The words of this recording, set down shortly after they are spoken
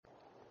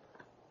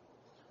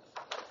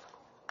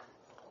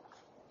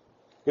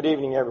Good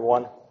evening,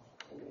 everyone.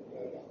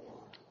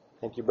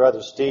 Thank you,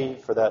 Brother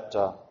Steve, for that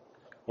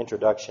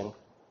introduction.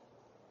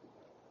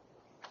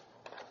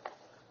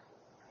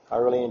 I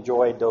really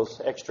enjoyed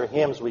those extra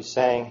hymns we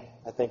sang.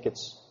 I think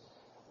it's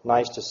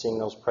nice to sing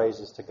those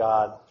praises to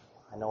God.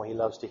 I know He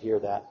loves to hear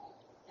that.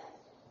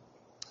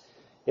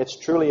 It's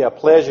truly a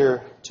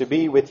pleasure to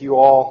be with you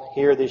all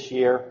here this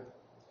year.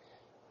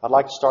 I'd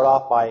like to start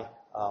off by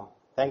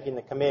thanking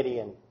the committee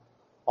and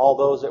all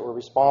those that were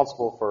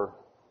responsible for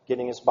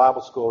getting this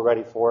Bible school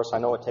ready for us. I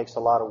know it takes a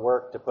lot of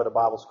work to put a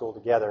Bible school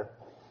together,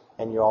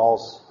 and you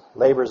all's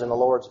labors in the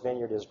Lord's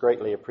vineyard is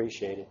greatly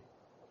appreciated.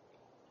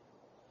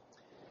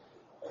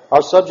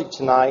 Our subject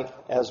tonight,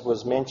 as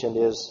was mentioned,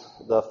 is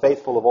the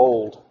faithful of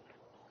old.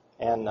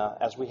 And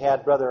as we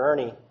had Brother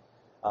Ernie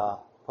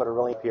put a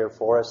really here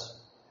for us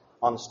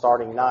on the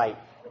starting night,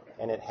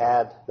 and it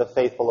had the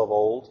faithful of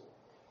old.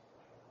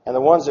 And the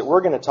ones that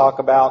we're going to talk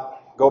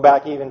about go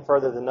back even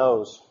further than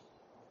those.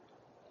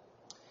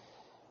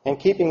 In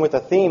keeping with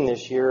the theme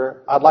this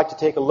year, I'd like to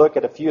take a look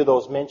at a few of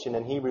those mentioned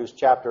in Hebrews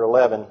chapter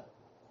 11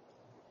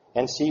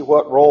 and see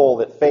what role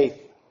that faith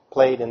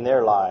played in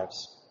their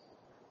lives.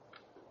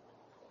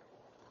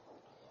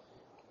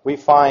 We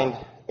find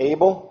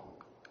Abel,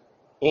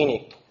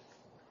 Enoch,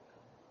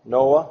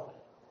 Noah,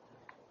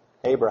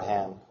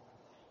 Abraham,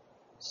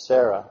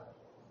 Sarah,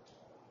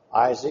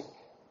 Isaac,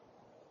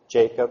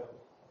 Jacob,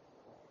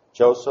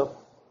 Joseph,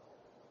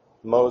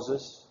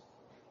 Moses,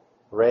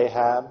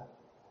 Rahab,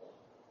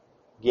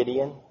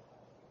 Gideon,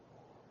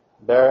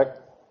 Barak,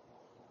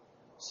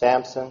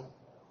 Samson,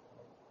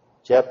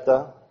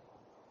 Jephthah,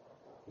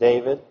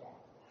 David,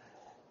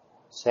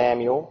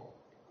 Samuel,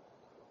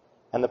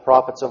 and the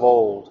prophets of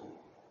old.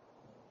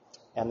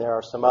 And there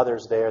are some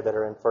others there that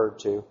are inferred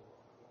to.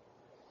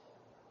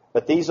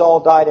 But these all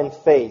died in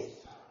faith,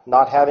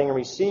 not having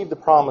received the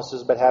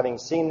promises, but having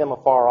seen them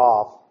afar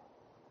off,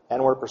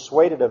 and were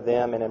persuaded of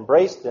them, and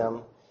embraced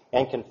them,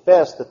 and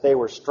confessed that they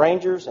were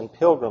strangers and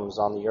pilgrims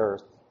on the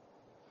earth.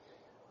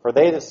 For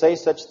they that say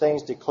such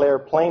things declare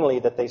plainly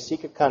that they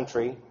seek a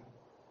country,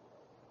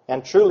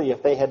 and truly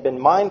if they had been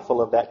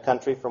mindful of that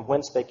country from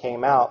whence they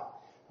came out,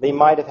 they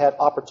might have had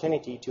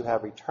opportunity to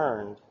have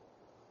returned.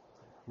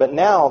 But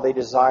now they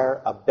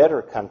desire a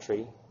better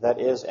country,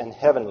 that is, an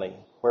heavenly,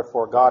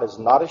 wherefore God is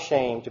not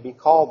ashamed to be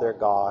called their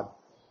God,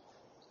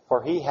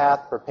 for He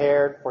hath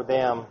prepared for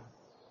them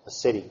a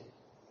city.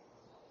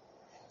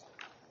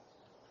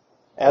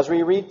 As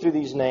we read through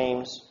these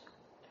names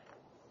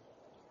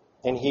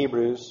in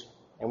Hebrews,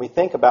 and we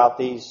think about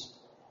these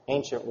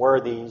ancient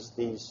worthies,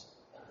 these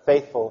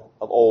faithful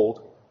of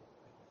old,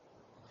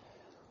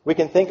 we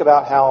can think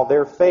about how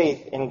their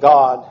faith in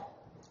God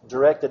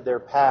directed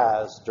their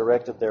paths,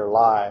 directed their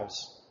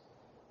lives.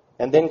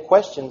 And then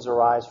questions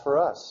arise for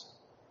us.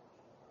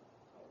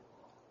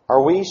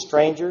 Are we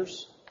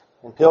strangers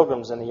and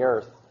pilgrims in the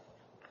earth?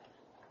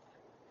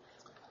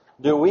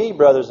 Do we,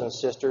 brothers and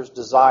sisters,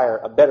 desire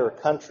a better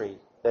country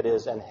that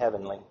is an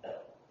heavenly?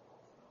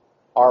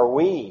 Are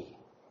we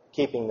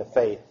keeping the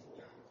faith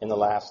in the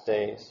last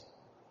days?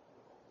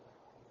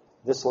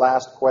 This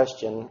last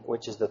question,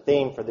 which is the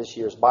theme for this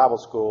year's Bible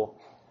school,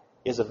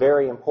 is a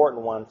very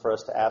important one for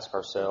us to ask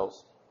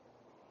ourselves.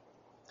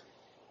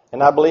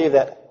 And I believe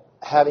that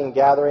having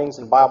gatherings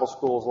and Bible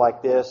schools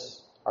like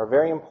this are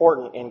very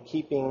important in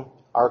keeping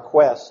our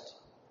quest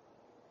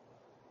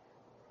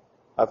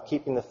of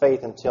keeping the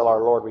faith until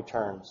our Lord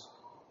returns.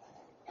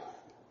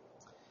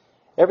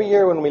 Every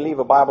year when we leave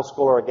a Bible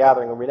school or a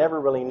gathering, we never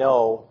really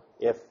know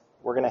if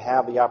we're going to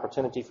have the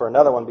opportunity for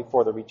another one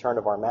before the return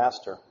of our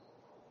Master.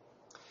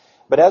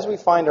 But as we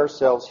find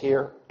ourselves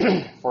here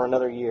for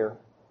another year,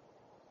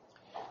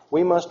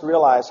 we must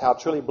realize how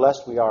truly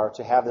blessed we are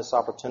to have this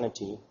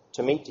opportunity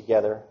to meet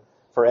together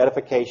for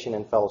edification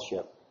and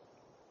fellowship.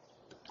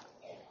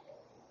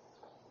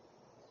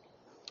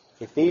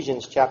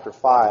 Ephesians chapter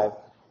 5,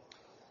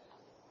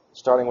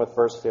 starting with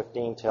verse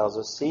 15, tells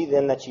us, "See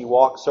then that ye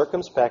walk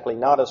circumspectly,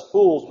 not as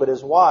fools, but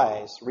as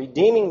wise,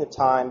 redeeming the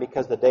time,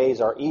 because the days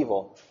are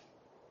evil.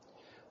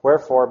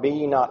 Wherefore be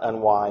ye not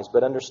unwise,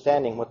 but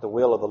understanding what the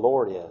will of the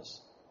Lord is."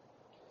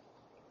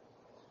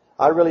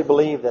 I really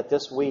believe that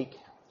this week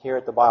here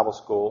at the Bible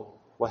school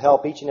will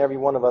help each and every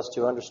one of us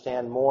to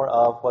understand more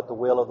of what the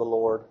will of the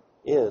Lord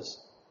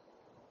is.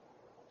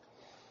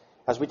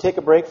 As we take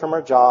a break from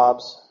our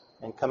jobs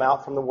and come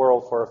out from the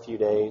world for a few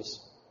days,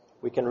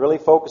 we can really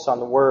focus on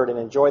the Word and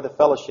enjoy the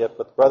fellowship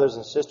with brothers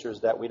and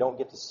sisters that we don't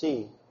get to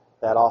see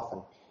that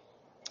often.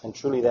 And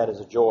truly that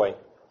is a joy.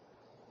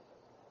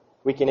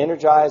 We can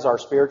energize our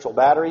spiritual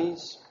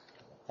batteries,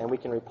 and we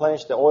can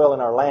replenish the oil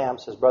in our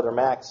lamps, as Brother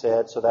Mac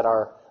said, so that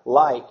our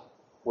light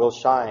will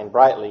shine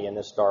brightly in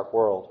this dark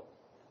world.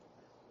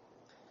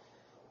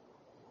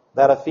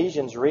 That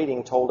Ephesians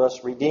reading told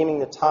us, redeeming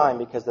the time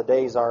because the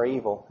days are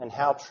evil. And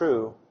how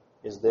true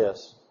is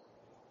this?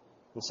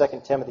 In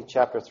 2 Timothy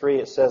chapter 3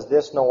 it says,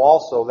 "This know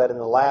also, that in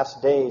the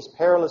last days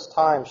perilous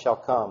times shall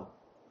come.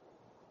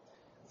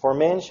 For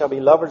men shall be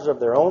lovers of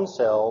their own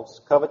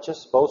selves,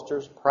 covetous,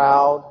 boasters,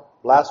 proud,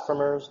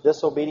 blasphemers,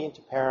 disobedient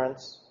to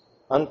parents,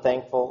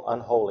 unthankful,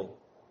 unholy,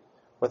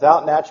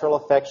 without natural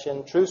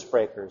affection, truce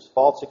breakers,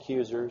 false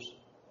accusers,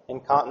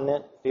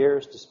 incontinent,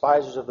 fierce,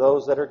 despisers of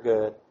those that are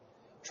good,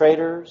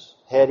 traitors,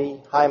 heady,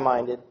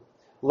 high-minded,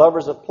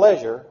 lovers of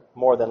pleasure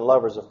more than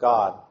lovers of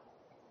God.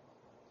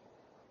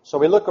 So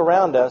we look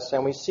around us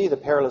and we see the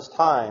perilous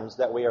times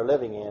that we are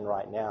living in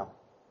right now.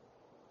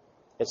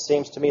 It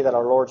seems to me that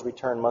our Lord's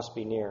return must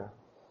be near.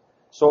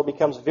 So it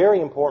becomes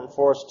very important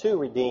for us to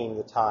redeem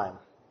the time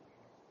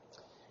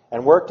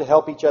and work to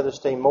help each other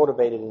stay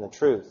motivated in the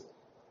truth.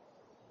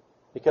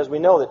 Because we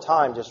know that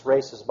time just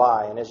races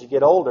by, and as you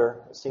get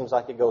older, it seems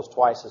like it goes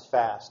twice as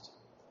fast.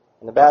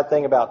 And the bad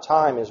thing about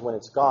time is when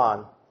it's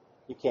gone,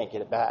 you can't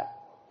get it back.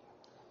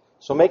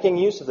 So making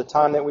use of the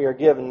time that we are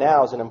given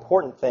now is an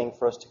important thing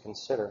for us to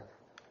consider.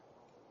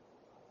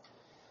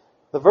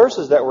 The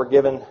verses that were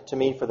given to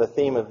me for the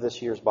theme of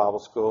this year's Bible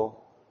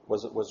school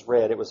was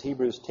read. It was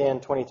Hebrews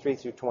 10:23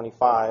 through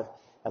 25,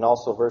 and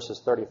also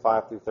verses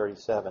 35 through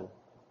 37.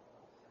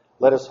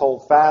 Let us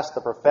hold fast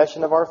the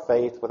profession of our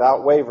faith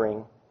without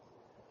wavering,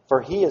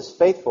 for he is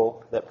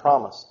faithful that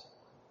promised.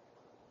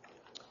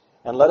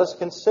 And let us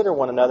consider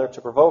one another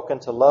to provoke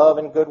unto love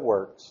and good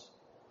works,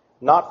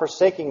 not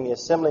forsaking the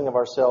assembling of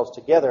ourselves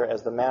together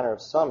as the manner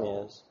of some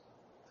is,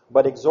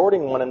 but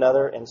exhorting one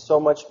another, and so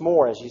much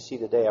more as ye see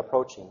the day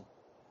approaching.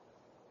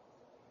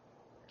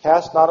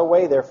 Cast not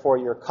away therefore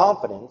your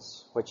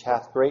confidence, which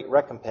hath great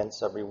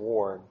recompense of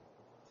reward.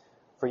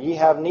 For ye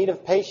have need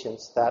of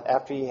patience, that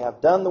after ye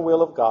have done the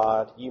will of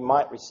God, ye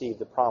might receive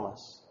the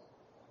promise.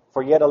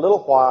 For yet a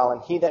little while,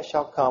 and he that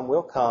shall come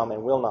will come,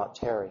 and will not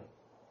tarry.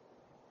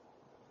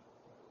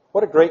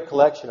 What a great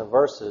collection of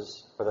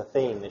verses for the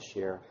theme this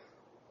year.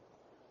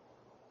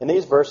 In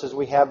these verses,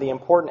 we have the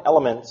important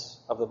elements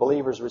of the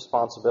believer's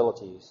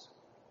responsibilities.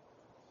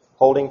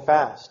 Holding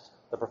fast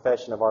the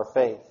profession of our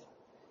faith,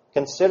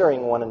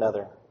 considering one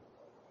another,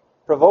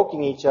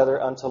 provoking each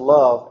other unto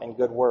love and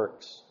good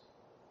works,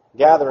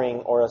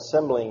 gathering or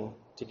assembling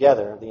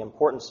together, the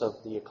importance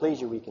of the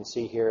ecclesia we can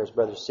see here, as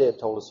Brother Sid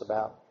told us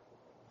about,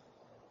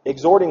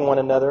 exhorting one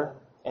another,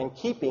 and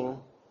keeping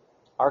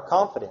our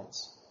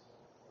confidence.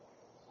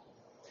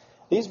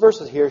 These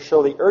verses here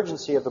show the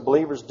urgency of the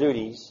believer's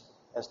duties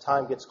as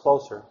time gets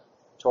closer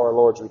to our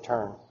Lord's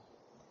return.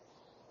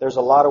 There's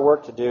a lot of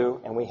work to do,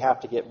 and we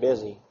have to get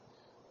busy.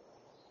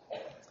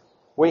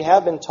 We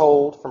have been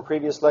told from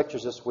previous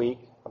lectures this week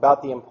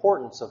about the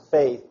importance of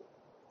faith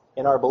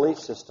in our belief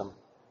system.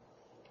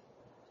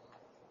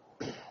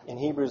 In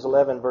Hebrews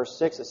 11, verse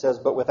 6, it says,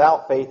 But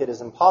without faith it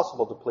is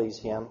impossible to please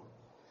him.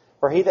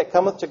 For he that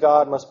cometh to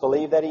God must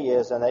believe that he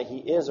is, and that he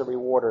is a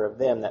rewarder of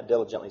them that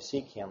diligently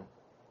seek him.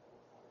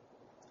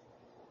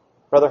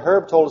 Brother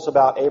Herb told us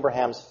about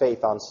Abraham's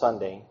faith on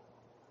Sunday,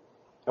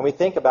 and we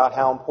think about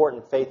how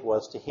important faith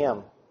was to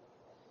him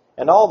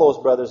and all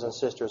those brothers and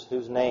sisters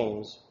whose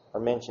names are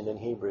mentioned in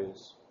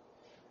Hebrews.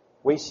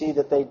 We see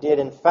that they did,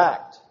 in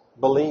fact,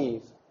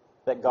 believe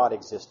that God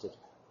existed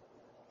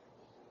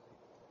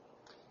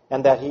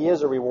and that he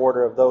is a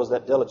rewarder of those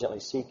that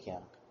diligently seek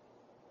him.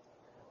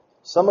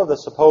 Some of the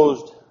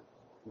supposed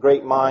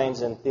great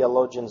minds and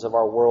theologians of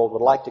our world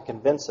would like to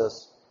convince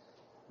us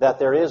that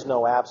there is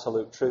no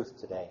absolute truth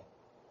today.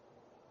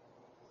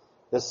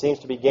 This seems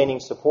to be gaining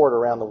support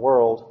around the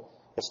world.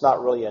 It's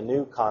not really a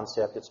new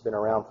concept. It's been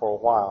around for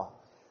a while.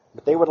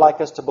 But they would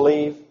like us to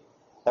believe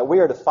that we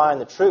are to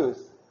find the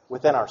truth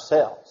within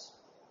ourselves.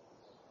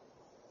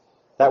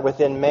 That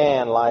within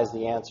man lies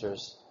the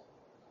answers.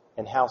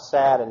 And how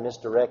sad and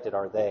misdirected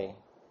are they.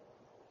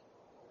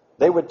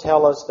 They would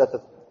tell us that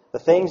the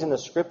things in the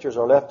Scriptures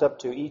are left up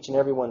to each and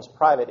everyone's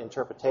private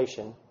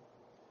interpretation,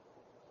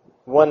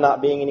 one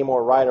not being any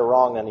more right or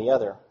wrong than the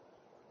other.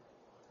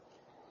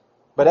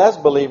 But as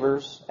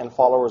believers and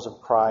followers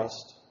of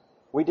Christ,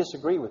 we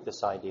disagree with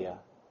this idea.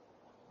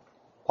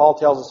 Paul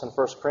tells us in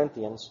 1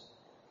 Corinthians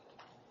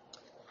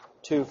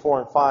 2,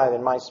 4, and 5,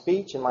 And my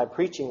speech and my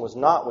preaching was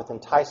not with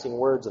enticing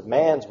words of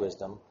man's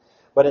wisdom,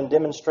 but in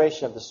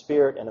demonstration of the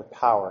Spirit and of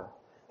power,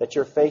 that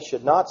your faith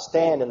should not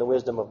stand in the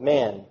wisdom of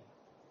men,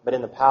 but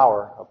in the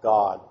power of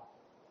God.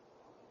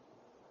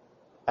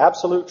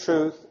 Absolute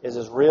truth is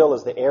as real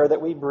as the air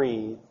that we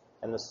breathe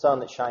and the sun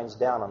that shines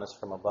down on us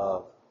from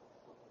above.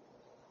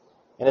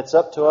 And it's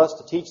up to us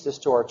to teach this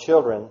to our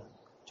children,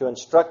 to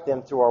instruct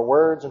them through our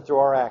words and through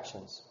our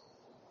actions.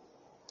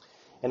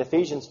 In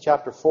Ephesians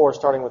chapter 4,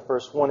 starting with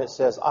verse 1, it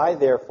says, I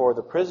therefore,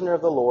 the prisoner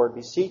of the Lord,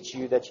 beseech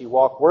you that ye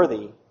walk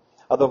worthy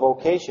of the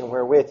vocation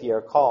wherewith ye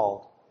are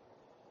called,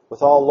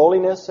 with all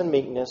lowliness and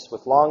meekness,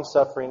 with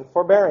long-suffering,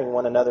 forbearing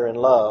one another in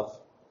love,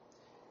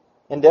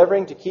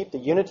 endeavoring to keep the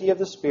unity of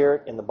the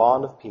Spirit in the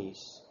bond of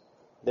peace.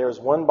 There is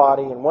one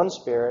body and one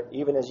Spirit,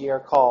 even as ye are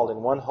called in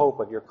one hope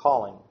of your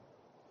calling.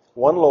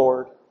 One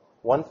Lord,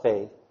 one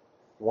faith,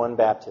 one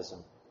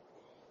baptism.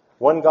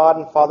 One God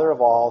and Father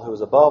of all, who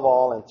is above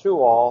all and through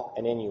all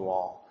and in you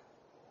all.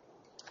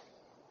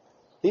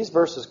 These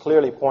verses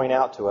clearly point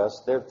out to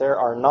us that there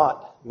are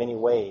not many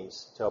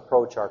ways to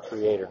approach our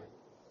Creator.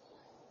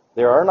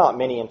 There are not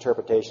many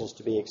interpretations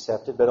to be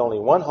accepted, but only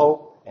one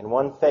hope and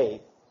one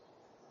faith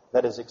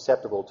that is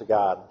acceptable to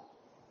God.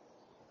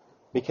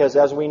 Because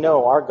as we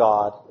know, our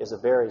God is a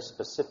very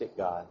specific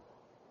God.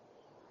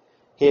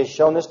 He has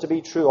shown this to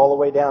be true all the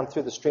way down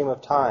through the stream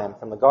of time,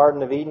 from the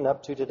Garden of Eden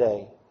up to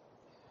today.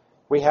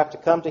 We have to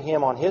come to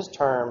Him on His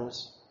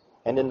terms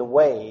and in the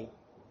way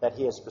that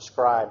He has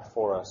prescribed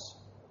for us.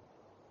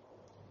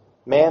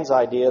 Man's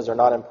ideas are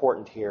not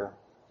important here.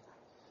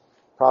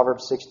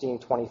 Proverbs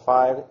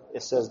 16:25,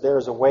 it says, "There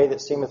is a way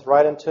that seemeth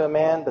right unto a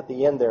man, but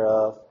the end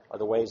thereof are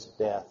the ways of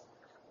death."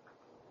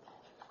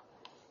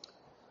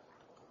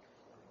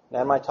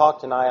 Now in my talk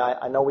tonight,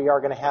 I know we are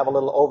going to have a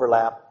little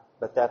overlap,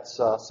 but that's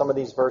some of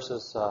these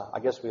verses, I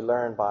guess we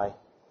learn by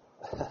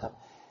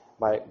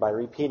by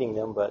repeating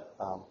them. But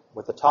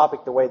with the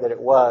topic the way that it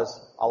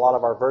was, a lot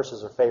of our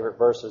verses are favorite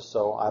verses,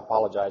 so I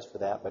apologize for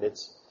that. But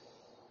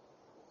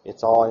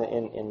it's all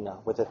in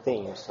with the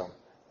theme. So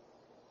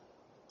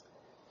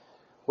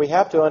we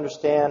have to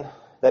understand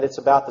that it's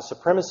about the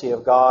supremacy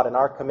of God and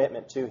our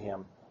commitment to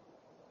Him.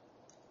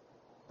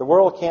 The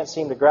world can't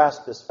seem to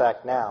grasp this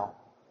fact now,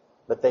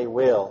 but they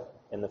will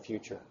in the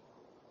future.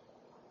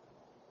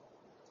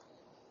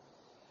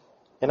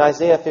 In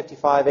Isaiah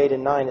 55:8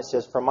 and 9, it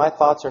says, "For my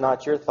thoughts are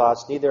not your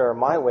thoughts, neither are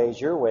my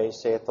ways your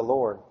ways, saith the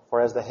Lord. For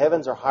as the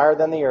heavens are higher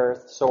than the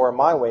earth, so are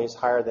my ways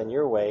higher than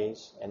your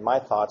ways, and my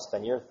thoughts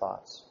than your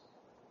thoughts."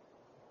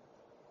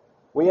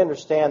 We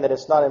understand that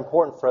it's not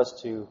important for us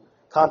to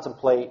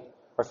contemplate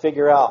or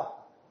figure out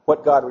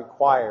what God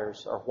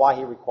requires or why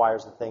He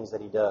requires the things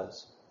that He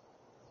does.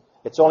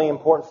 It's only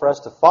important for us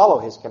to follow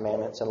His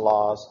commandments and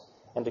laws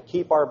and to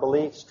keep our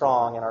belief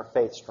strong and our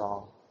faith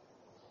strong.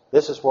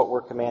 This is what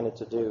we're commanded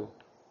to do.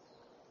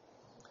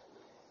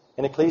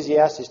 In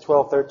Ecclesiastes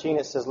 12:13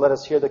 it says, "Let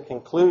us hear the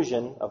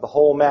conclusion of the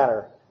whole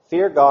matter.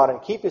 Fear God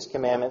and keep His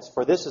commandments,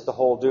 for this is the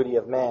whole duty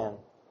of man."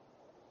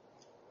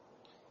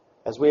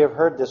 As we have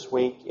heard this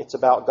week, it's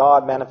about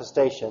God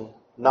manifestation,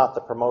 not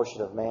the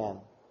promotion of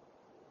man.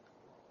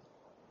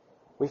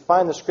 We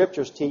find the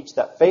Scriptures teach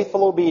that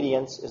faithful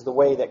obedience is the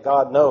way that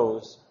God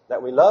knows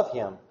that we love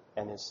Him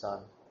and His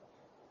Son.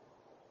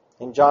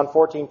 In John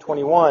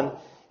 14:21,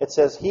 it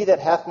says, "He that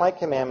hath my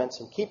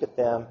commandments and keepeth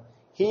them,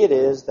 he it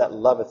is that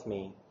loveth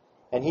me.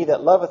 And he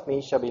that loveth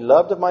me shall be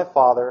loved of my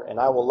Father, and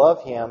I will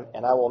love him,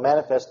 and I will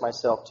manifest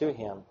myself to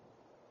him."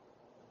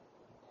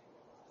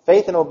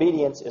 Faith and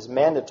obedience is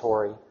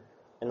mandatory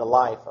in the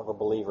life of a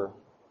believer.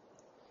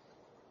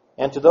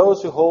 And to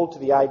those who hold to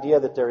the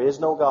idea that there is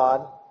no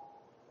God,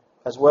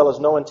 as well as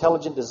no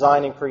intelligent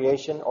design in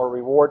creation or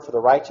reward for the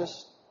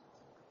righteous,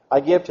 I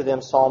give to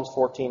them Psalms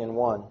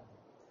 14:1.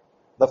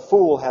 "The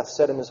fool hath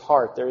said in his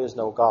heart, there is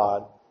no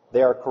God.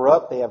 They are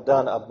corrupt, they have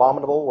done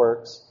abominable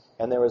works,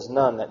 and there is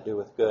none that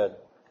doeth good."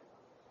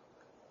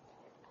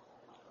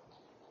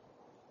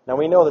 Now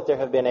we know that there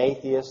have been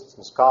atheists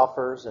and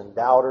scoffers and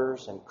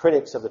doubters and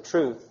critics of the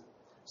truth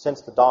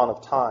since the dawn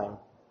of time.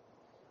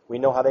 We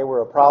know how they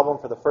were a problem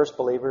for the first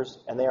believers,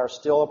 and they are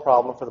still a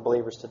problem for the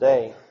believers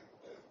today.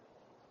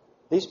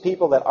 These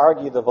people that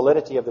argue the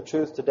validity of the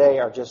truth today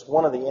are just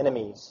one of the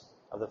enemies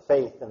of the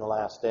faith in the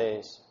last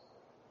days.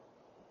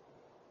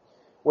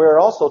 We are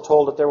also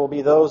told that there will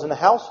be those in the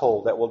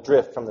household that will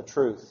drift from the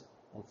truth.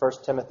 In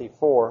 1 Timothy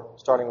 4,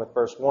 starting with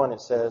verse 1,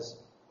 it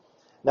says,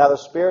 "Now the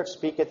Spirit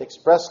speaketh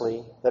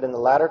expressly that in the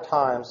latter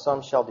times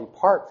some shall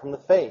depart from the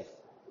faith,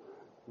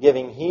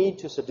 giving heed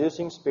to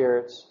seducing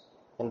spirits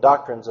and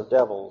doctrines of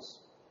devils,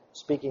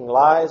 speaking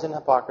lies and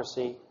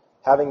hypocrisy,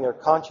 having their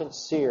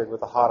conscience seared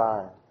with a hot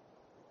iron."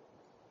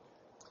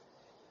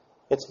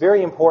 It's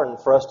very important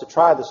for us to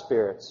try the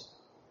spirits,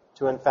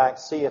 to in fact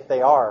see if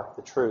they are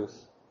the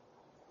truth.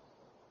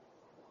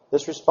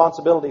 This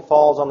responsibility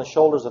falls on the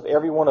shoulders of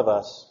every one of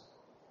us.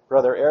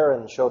 Brother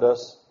Aaron showed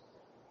us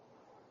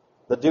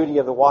the duty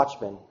of the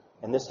watchman,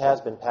 and this has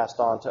been passed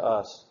on to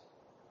us.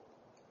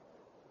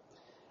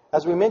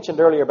 As we mentioned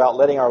earlier about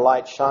letting our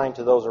light shine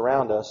to those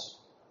around us,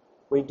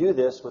 we do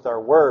this with our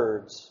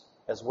words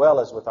as well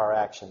as with our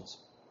actions.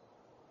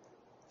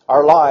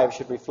 Our lives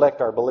should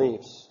reflect our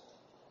beliefs.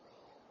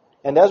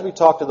 And as we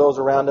talk to those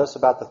around us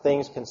about the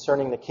things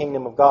concerning the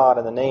kingdom of God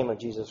in the name of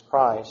Jesus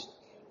Christ,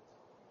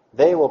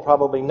 they will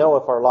probably know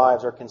if our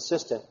lives are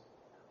consistent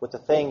with the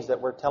things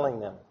that we're telling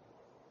them.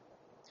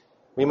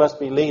 We must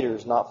be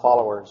leaders, not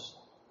followers.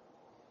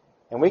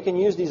 And we can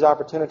use these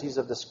opportunities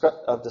of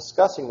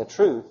discussing the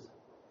truth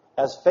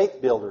as faith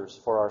builders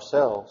for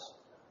ourselves.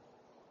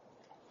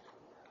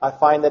 I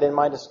find that in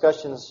my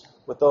discussions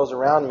with those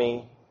around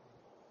me,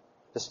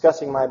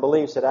 discussing my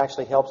beliefs, it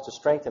actually helps to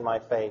strengthen my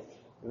faith.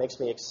 It makes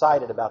me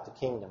excited about the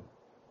kingdom.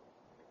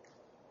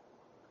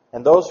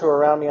 And those who are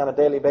around me on a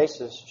daily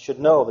basis should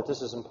know that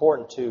this is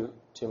important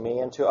to me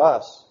and to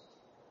us.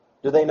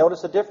 Do they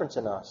notice a difference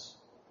in us?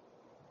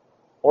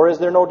 Or is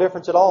there no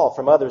difference at all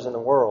from others in the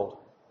world?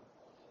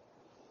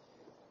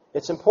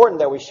 It's important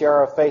that we share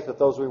our faith with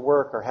those we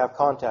work or have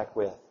contact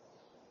with.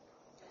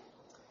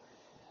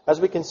 As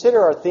we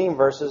consider our theme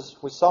verses,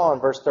 we saw in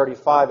verse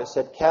 35, it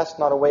said, "Cast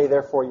not away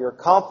therefore your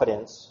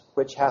confidence,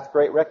 which hath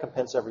great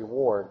recompense of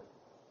reward."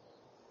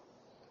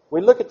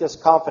 We look at this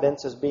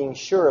confidence as being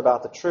sure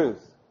about the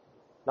truth,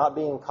 not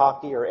being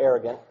cocky or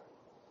arrogant,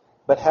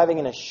 but having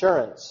an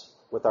assurance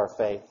with our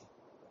faith.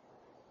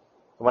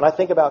 When I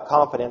think about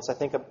confidence, I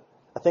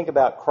think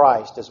about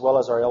Christ as well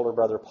as our elder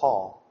brother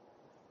Paul.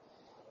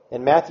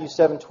 In Matthew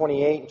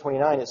 7:28 and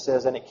 29 it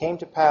says, "And it came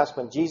to pass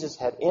when Jesus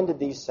had ended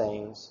these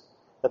sayings,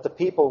 that the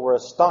people were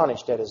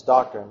astonished at his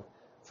doctrine,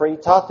 for he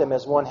taught them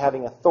as one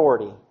having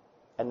authority,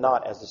 and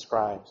not as the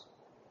scribes."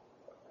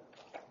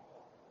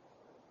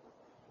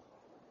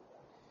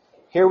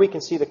 Here we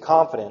can see the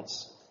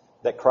confidence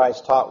that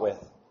Christ taught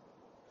with.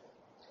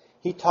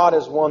 He taught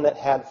as one that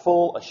had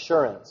full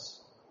assurance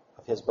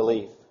of his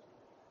belief.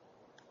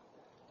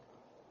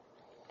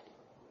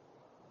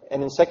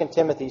 And in 2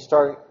 Timothy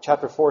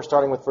chapter 4,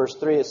 starting with verse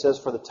 3, it says,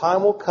 "For the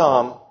time will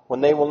come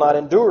when they will not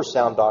endure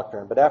sound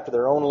doctrine, but after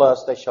their own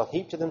lust they shall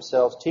heap to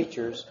themselves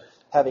teachers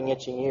having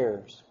itching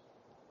ears.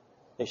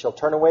 They shall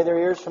turn away their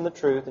ears from the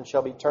truth, and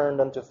shall be turned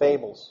unto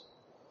fables.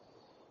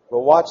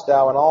 But watch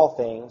thou in all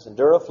things,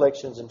 endure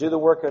afflictions, and do the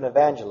work of an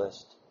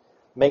evangelist.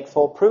 Make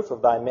full proof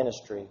of thy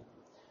ministry.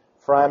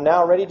 For I am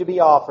now ready to be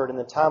offered, and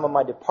the time of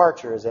my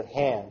departure is at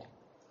hand.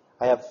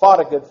 I have fought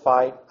a good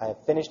fight, I have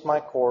finished my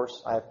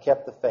course, I have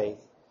kept the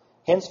faith.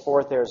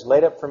 Henceforth there is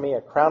laid up for me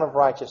a crown of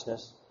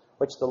righteousness,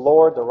 which the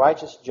Lord, the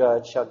righteous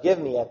judge, shall give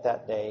me at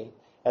that day,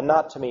 and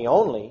not to me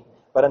only,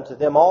 but unto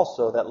them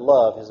also that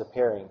love his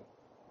appearing."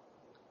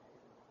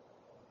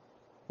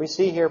 We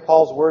see here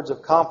Paul's words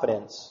of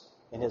confidence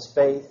in his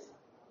faith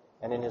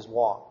and in his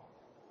walk.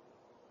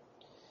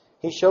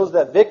 He shows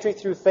that victory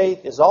through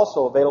faith is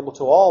also available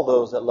to all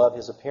those that love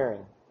his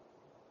appearing.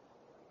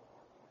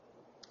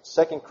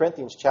 2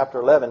 Corinthians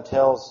chapter 11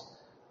 tells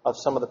of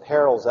some of the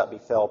perils that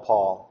befell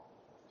Paul.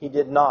 He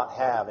did not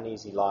have an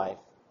easy life.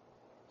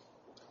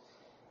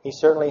 He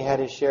certainly had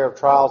his share of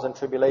trials and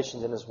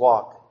tribulations in his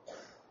walk,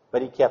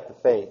 but he kept the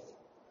faith.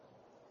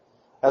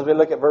 As we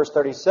look at verse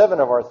 37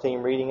 of our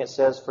theme reading, it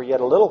says, "For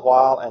yet a little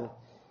while, and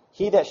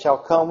he that shall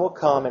come will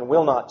come and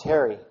will not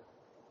tarry."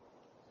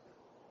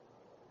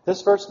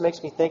 This verse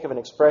makes me think of an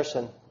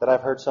expression that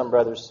I've heard some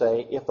brothers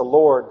say, "If the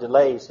Lord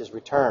delays his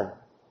return."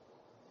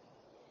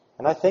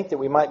 And I think that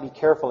we might be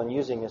careful in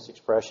using this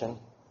expression.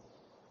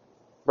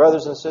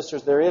 Brothers and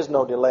sisters, there is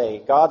no delay.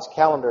 God's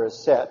calendar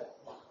is set,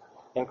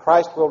 and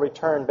Christ will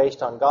return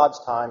based on God's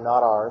time,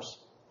 not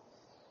ours.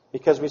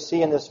 Because we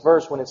see in this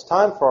verse, when it's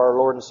time for our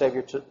Lord and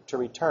Savior to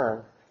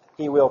return,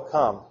 he will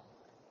come.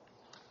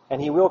 And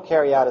he will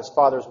carry out his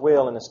Father's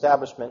will and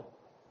establishment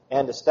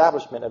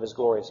of his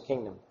glorious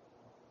kingdom.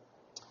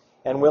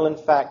 And will in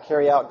fact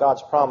carry out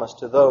God's promise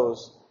to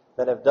those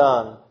that have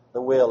done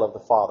the will of the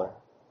Father.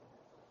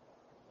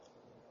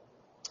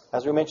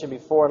 As we mentioned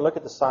before, and look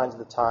at the signs of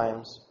the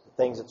times, the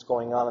things that's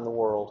going on in the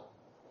world,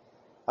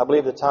 I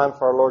believe the time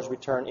for our Lord's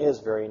return is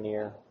very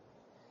near.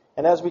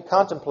 And as we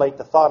contemplate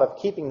the thought of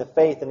keeping the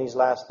faith in these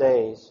last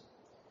days,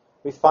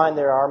 we find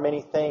there are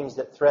many things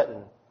that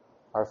threaten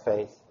our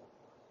faith.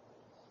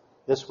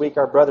 This week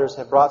our brothers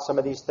have brought some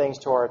of these things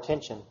to our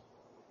attention.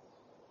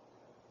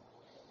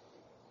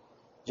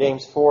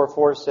 James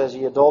 4:4 says,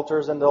 "Ye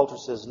adulterers and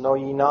adulteresses, know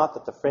ye not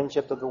that the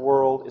friendship of the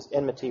world is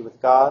enmity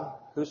with God?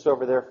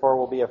 Whosoever therefore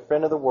will be a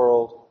friend of the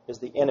world is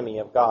the enemy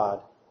of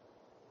God."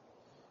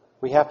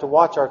 We have to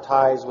watch our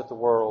ties with the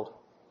world.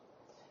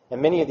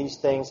 And many of these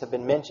things have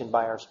been mentioned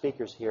by our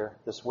speakers here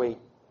this week.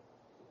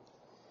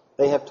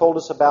 They have told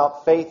us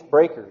about faith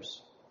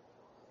breakers.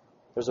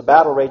 There's a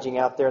battle raging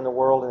out there in the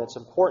world, and it's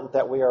important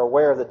that we are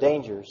aware of the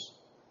dangers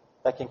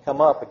that can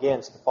come up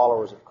against the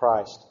followers of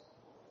Christ.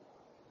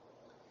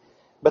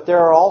 But there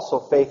are also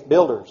faith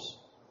builders.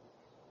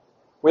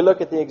 We look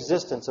at the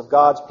existence of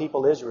God's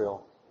people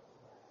Israel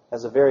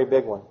as a very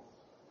big one.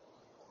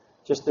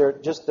 Just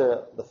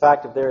the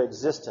fact of their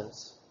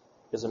existence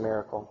is a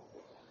miracle.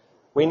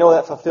 We know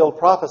that fulfilled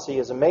prophecy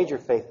is a major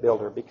faith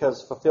builder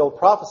because fulfilled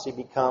prophecy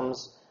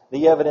becomes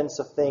the evidence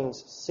of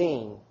things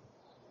seen.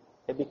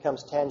 It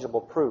becomes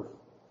tangible proof.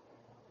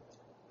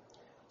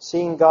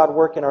 Seeing God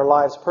work in our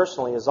lives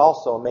personally is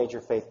also a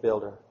major faith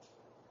builder.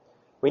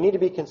 We need to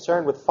be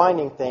concerned with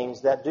finding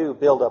things that do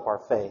build up our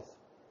faith.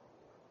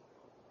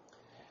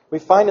 We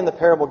find in the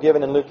parable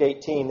given in Luke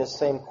 18 this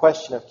same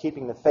question of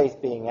keeping the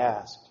faith being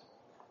asked.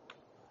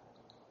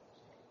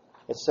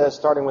 It says,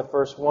 starting with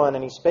verse 1,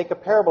 "And he spake a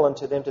parable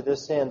unto them to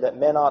this end, that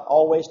men ought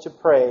always to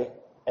pray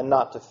and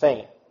not to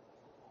faint."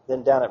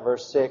 Then down at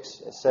verse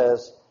 6 it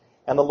says,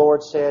 "And the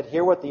Lord said,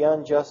 Hear what the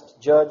unjust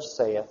judge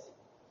saith.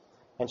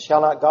 And shall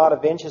not God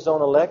avenge his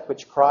own elect,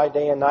 which cry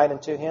day and night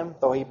unto him,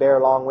 though he bear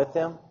long with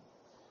them?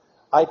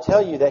 I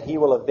tell you that he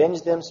will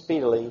avenge them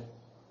speedily.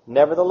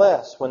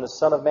 Nevertheless, when the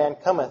Son of Man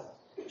cometh,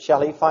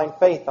 shall he find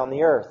faith on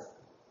the earth?"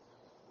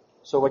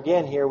 So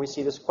again here we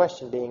see this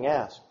question being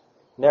asked.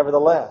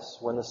 Nevertheless,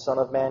 when the Son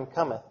of Man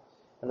cometh,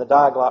 and the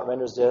Diaglott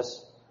renders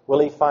this, will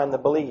he find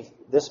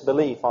this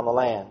belief on the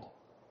land?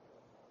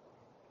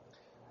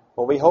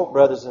 Well, we hope,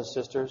 brothers and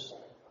sisters,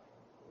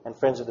 and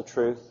friends of the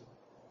truth,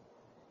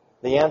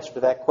 the answer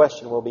to that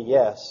question will be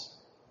yes.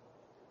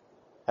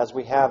 As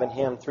we have in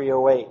hymn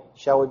 308,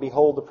 "Shall we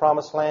behold the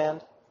promised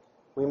land?"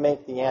 We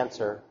make the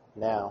answer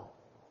now.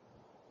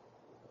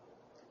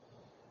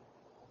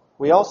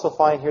 We also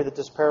find here that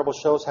this parable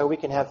shows how we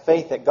can have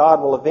faith that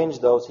God will avenge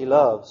those He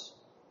loves.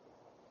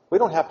 We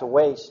don't have to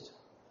waste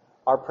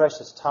our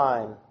precious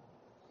time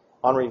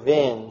on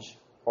revenge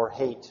or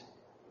hate.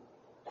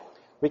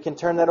 We can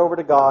turn that over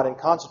to God and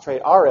concentrate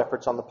our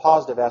efforts on the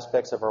positive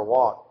aspects of our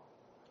walk.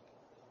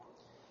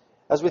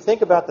 As we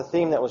think about the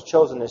theme that was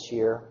chosen this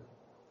year,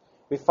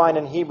 we find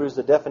in Hebrews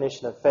the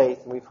definition of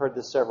faith, and we've heard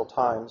this several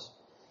times.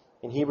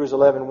 In Hebrews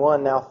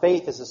 11:1, now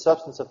faith is the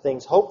substance of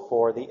things hoped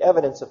for, the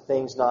evidence of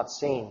things not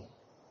seen.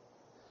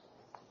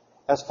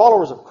 As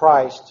followers of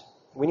Christ,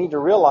 we need to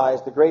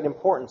realize the great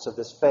importance of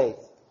this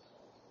faith.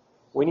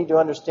 We need to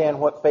understand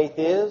what faith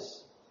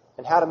is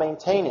and how to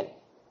maintain it.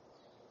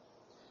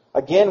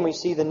 Again, we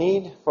see the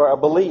need for a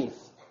belief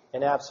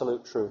in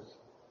absolute truth.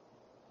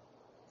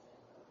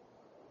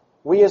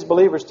 We as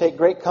believers take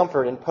great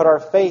comfort and put our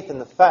faith in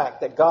the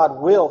fact that God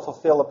will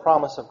fulfill the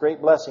promise of great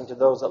blessing to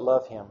those that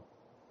love Him.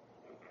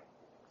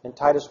 In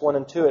Titus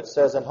 1:2 it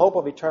says, in hope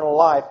of eternal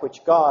life,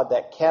 which God,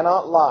 that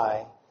cannot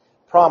lie,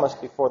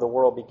 promised before the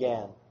world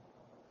began.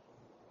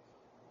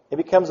 It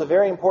becomes a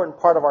very important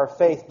part of our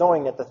faith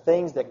knowing that the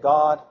things that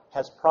God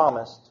has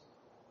promised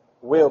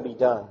will be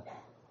done.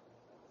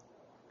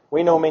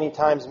 We know many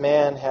times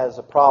man has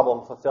a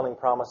problem fulfilling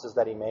promises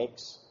that he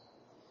makes.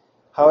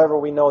 However,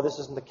 we know this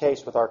isn't the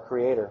case with our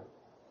Creator.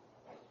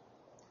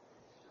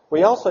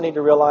 We also need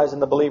to realize in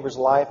the believer's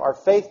life, our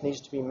faith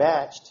needs to be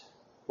matched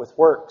with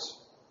works.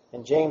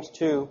 In James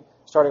 2,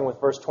 starting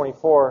with verse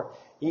 24,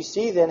 ye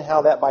see then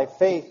how that by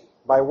faith,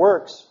 by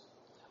works,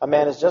 a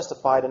man is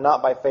justified, and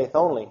not by faith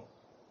only.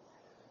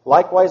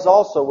 Likewise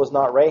also was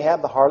not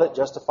Rahab the harlot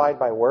justified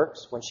by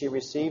works when she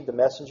received the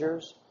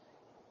messengers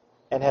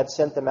and had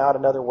sent them out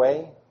another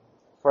way?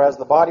 For as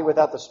the body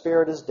without the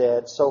spirit is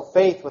dead, so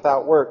faith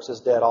without works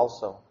is dead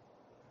also.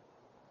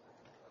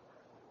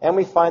 And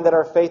we find that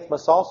our faith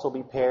must also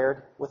be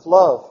paired with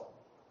love.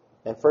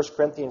 In 1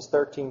 Corinthians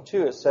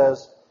 13:2 it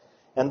says,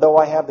 and though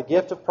I have the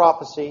gift of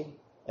prophecy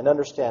and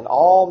understand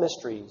all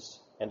mysteries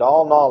and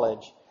all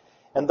knowledge,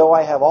 and though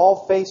I have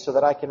all faith so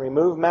that I can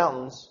remove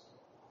mountains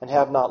and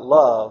have not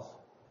love,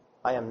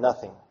 I am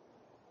nothing.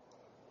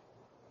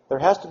 There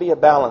has to be a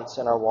balance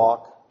in our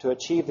walk to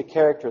achieve the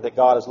character that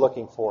God is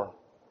looking for.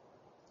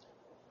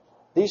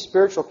 These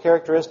spiritual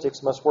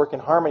characteristics must work in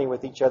harmony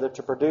with each other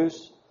to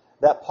produce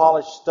that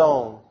polished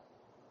stone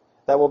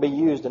that will be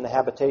used in the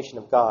habitation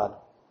of God.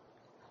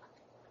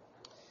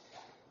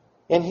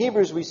 In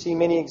Hebrews, we see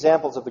many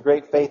examples of the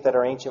great faith that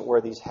our ancient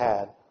worthies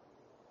had.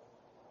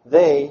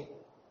 They,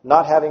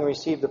 not having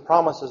received the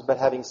promises but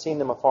having seen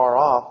them afar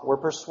off, were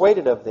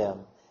persuaded of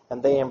them,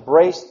 and they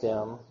embraced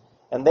them,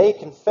 and they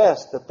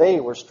confessed that they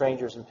were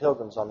strangers and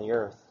pilgrims on the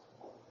earth.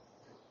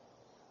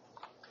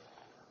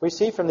 We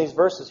see from these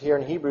verses here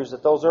in Hebrews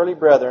that those early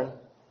brethren,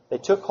 they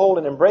took hold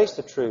and embraced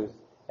the truth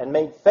and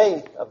made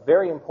faith a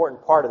very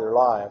important part of their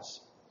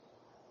lives.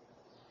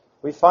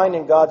 We find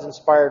in God's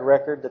inspired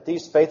record that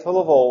these faithful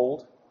of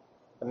old,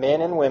 the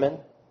men and women,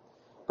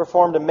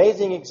 performed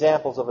amazing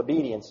examples of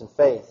obedience and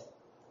faith.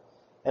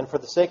 And for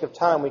the sake of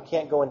time, we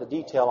can't go into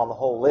detail on the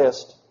whole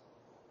list.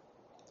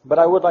 But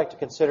I would like to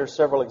consider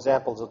several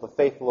examples of the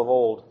faithful of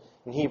old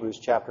in Hebrews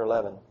chapter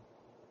 11.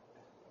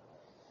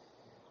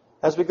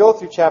 As we go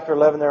through chapter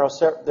 11,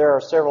 there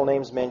are several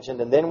names mentioned,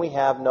 and then we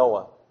have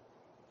Noah.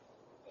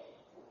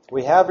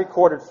 We have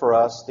recorded for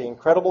us the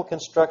incredible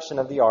construction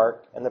of the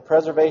ark and the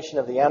preservation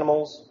of the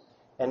animals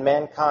and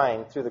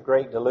mankind through the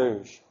great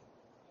deluge.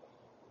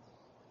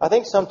 I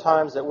think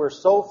sometimes that we're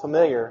so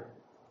familiar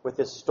with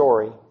this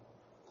story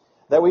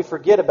that we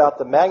forget about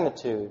the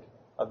magnitude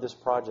of this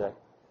project.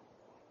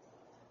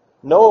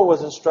 Noah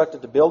was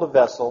instructed to build a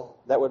vessel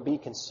that would be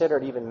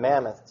considered even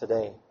mammoth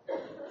today.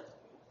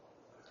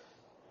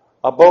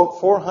 A boat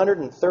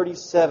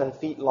 437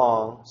 feet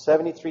long,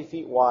 73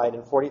 feet wide,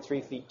 and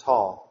 43 feet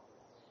tall.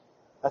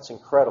 That's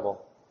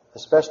incredible,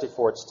 especially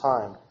for its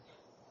time.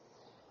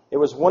 It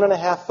was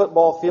 1.5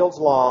 football fields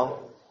long,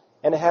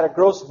 and it had a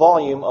gross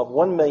volume of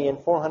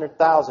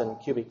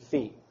 1,400,000 cubic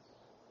feet.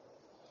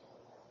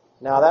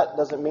 Now, that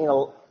doesn't mean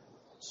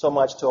so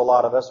much to a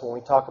lot of us when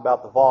we talk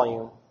about the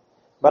volume,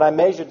 but I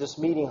measured this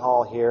meeting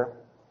hall here,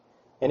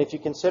 and if you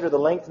consider the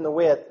length and the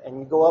width, and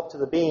you go up to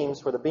the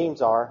beams where the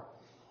beams are,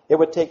 it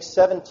would take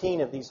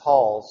 17 of these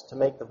halls to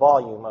make the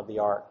volume of the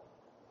ark.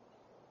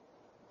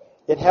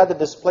 It had the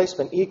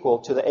displacement equal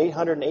to the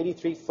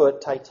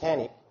 883-foot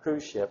Titanic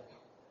cruise ship.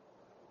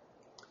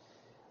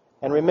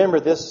 And remember,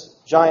 this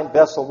giant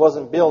vessel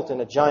wasn't built in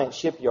a giant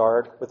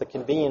shipyard with the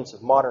convenience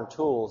of modern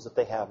tools that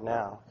they have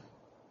now.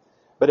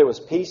 But it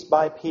was piece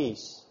by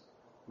piece,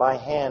 by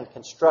hand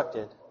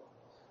constructed,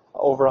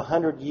 over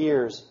 100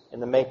 years in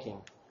the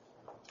making.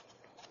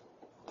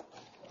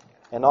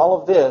 And all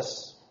of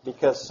this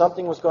because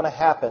something was going to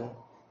happen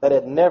that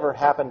had never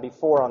happened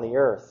before on the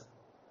earth.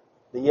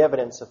 The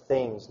evidence of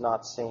things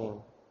not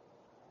seen.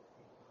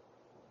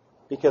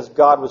 Because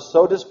God was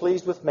so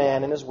displeased with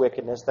man and his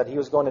wickedness that he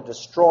was going to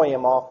destroy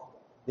him off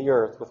the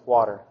earth with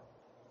water.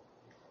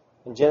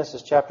 In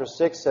Genesis chapter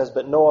 6 says,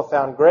 but Noah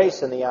found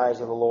grace in the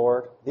eyes of the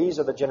Lord. These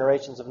are the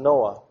generations of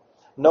Noah.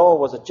 Noah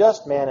was a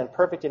just man and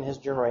perfect in his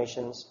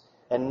generations,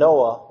 and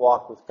Noah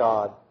walked with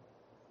God.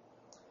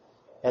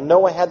 And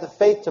Noah had the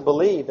faith to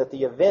believe that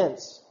the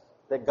events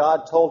that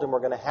God told him were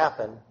going to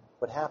happen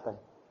would happen.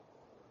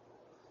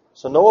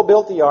 So Noah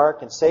built the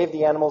ark and saved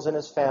the animals in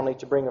his family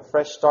to bring a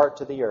fresh start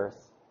to the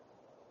earth.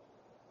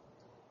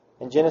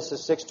 In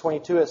Genesis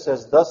 6:22 it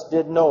says, "Thus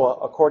did Noah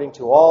according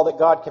to all that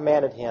God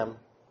commanded him,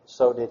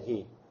 so did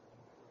he."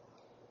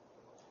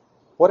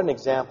 What an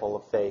example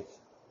of faith.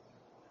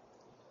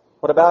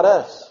 What about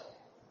us?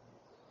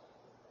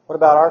 What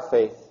about our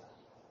faith?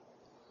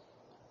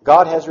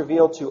 God has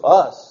revealed to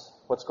us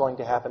what's going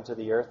to happen to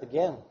the earth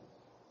again.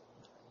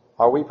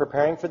 Are we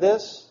preparing for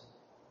this?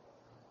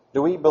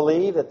 Do we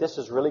believe that this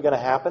is really going to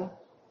happen?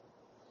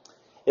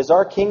 Is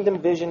our kingdom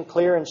vision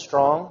clear and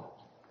strong?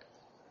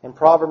 In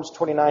Proverbs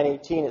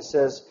 29:18 it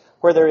says,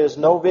 "Where there is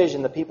no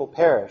vision, the people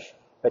perish,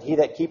 but he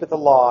that keepeth the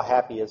law,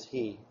 happy is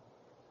he."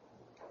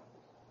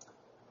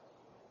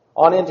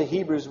 On into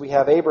Hebrews we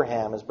have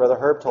Abraham, as Brother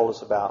Herb told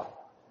us about.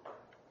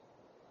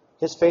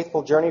 His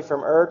faithful journey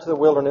from Ur to the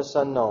wilderness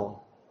unknown.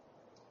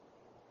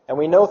 And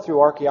we know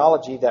through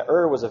archaeology that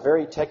Ur was a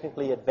very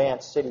technically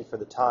advanced city for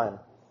the time.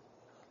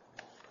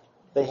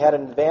 They had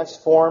an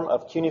advanced form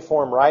of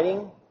cuneiform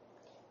writing,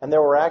 and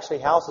there were actually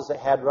houses that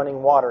had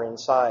running water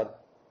inside.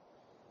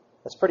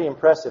 That's pretty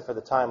impressive for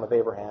the time of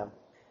Abraham.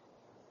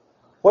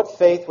 What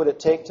faith would it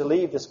take to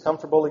leave this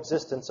comfortable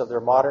existence of their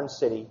modern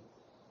city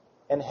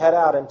and head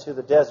out into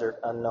the desert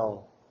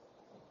unknown?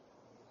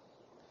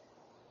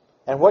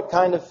 And what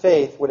kind of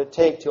faith would it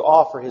take to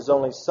offer his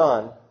only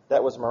son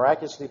that was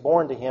miraculously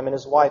born to him and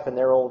his wife in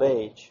their old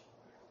age?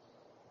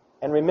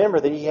 And remember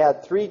that he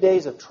had 3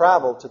 days of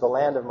travel to the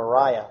land of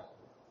Moriah.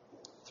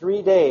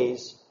 3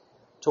 days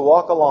to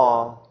walk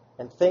along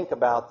and think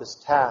about this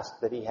task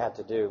that he had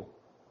to do.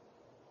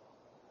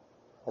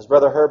 As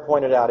Brother Herb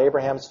pointed out,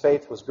 Abraham's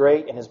faith was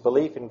great and his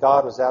belief in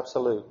God was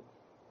absolute.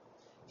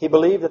 He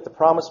believed that the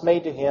promise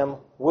made to him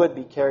would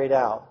be carried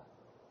out.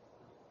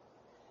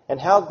 And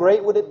how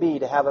great would it be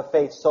to have a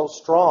faith so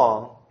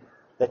strong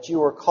that you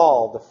were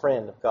called the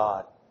friend of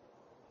God?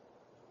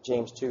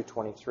 James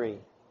 2:23.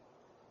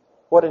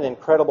 What an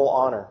incredible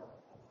honor.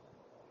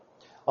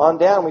 On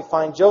down we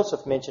find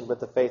Joseph mentioned with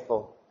the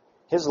faithful.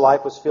 His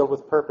life was filled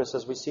with purpose,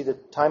 as we see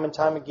that time and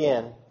time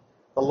again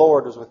the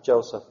Lord was with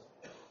Joseph.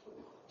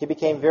 He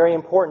became very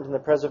important in the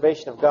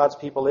preservation of God's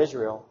people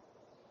Israel.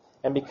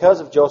 And because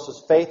of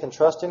Joseph's faith and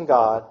trust in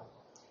God,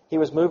 he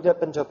was moved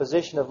up into a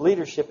position of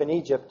leadership in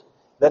Egypt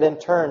that in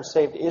turn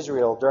saved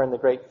Israel during the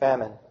great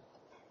famine.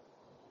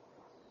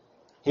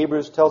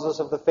 Hebrews tells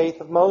us of the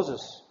faith of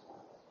Moses.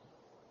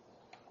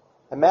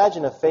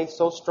 Imagine a faith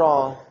so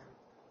strong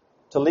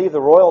to leave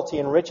the royalty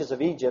and riches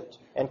of Egypt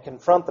and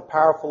confront the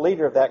powerful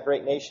leader of that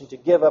great nation to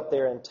give up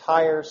their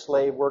entire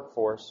slave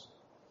workforce,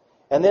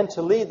 and then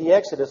to lead the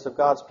exodus of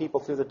God's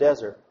people through the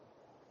desert.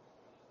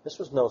 This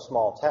was no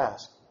small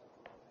task.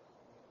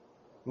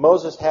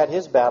 Moses had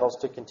his battles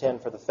to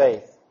contend for the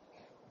faith.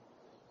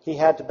 He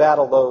had to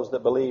battle those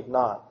that believed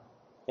not.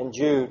 In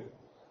Jude,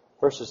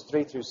 verses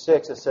 3 through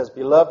 6, it says,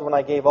 "Beloved, when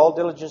I gave all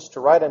diligence to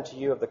write unto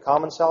you of the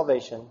common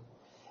salvation,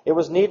 it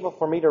was needful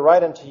for me to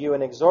write unto you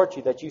and exhort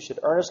you that you should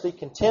earnestly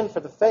contend for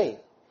the faith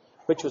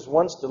which was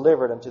once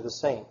delivered unto the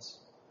saints.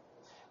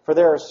 For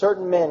there are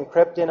certain men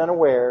crept in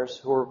unawares,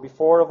 who were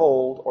before of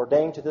old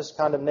ordained to this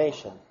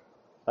condemnation,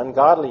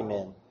 ungodly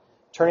men,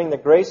 turning the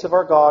grace of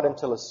our God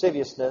into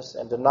lasciviousness,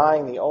 and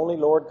denying the only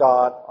Lord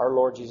God, our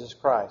Lord Jesus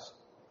Christ,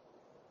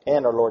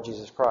 and our Lord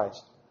Jesus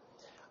Christ.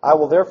 I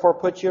will therefore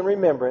put you in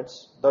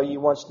remembrance, though you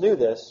once knew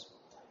this,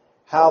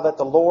 how that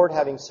the Lord,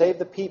 having saved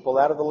the people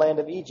out of the land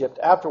of Egypt,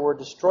 afterward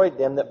destroyed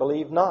them that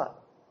believed not.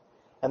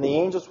 And the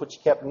angels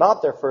which kept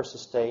not their first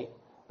estate,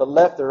 but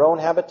left their own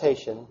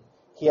habitation,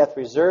 he hath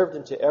reserved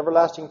into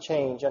everlasting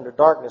change under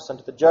darkness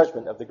unto the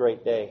judgment of the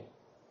great day."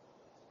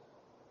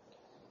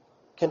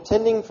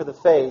 Contending for the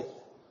faith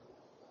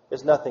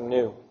is nothing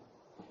new.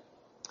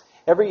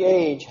 Every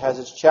age has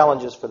its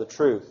challenges for the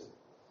truth.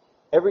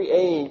 Every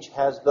age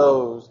has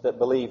those that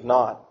believe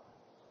not.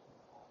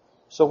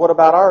 So what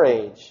about our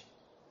age?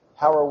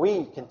 How are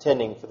we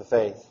contending for the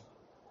faith?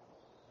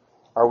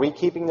 Are we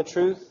keeping the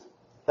truth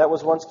that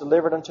was once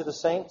delivered unto the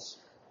saints?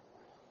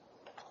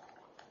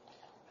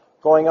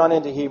 Going on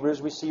into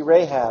Hebrews, we see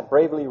Rahab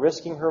bravely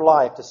risking her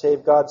life to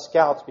save God's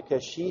scouts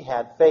because she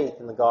had faith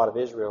in the God of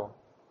Israel.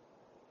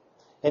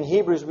 In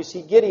Hebrews, we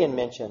see Gideon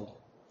mentioned,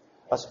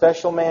 a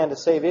special man to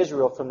save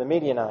Israel from the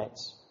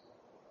Midianites.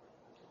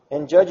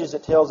 In Judges,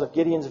 it tells of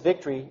Gideon's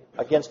victory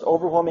against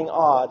overwhelming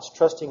odds,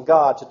 trusting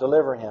God to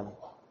deliver him.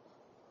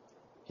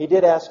 He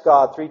did ask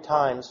God 3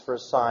 times for a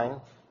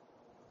sign,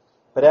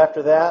 but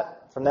after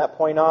that, from that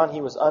point on,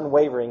 he was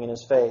unwavering in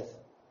his faith.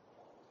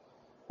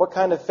 What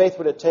kind of faith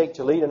would it take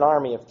to lead an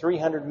army of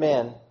 300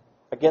 men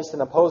against an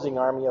opposing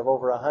army of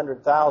over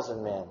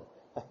 100,000 men?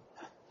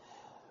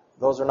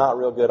 Those are not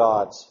real good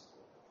odds.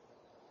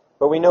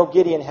 But we know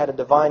Gideon had a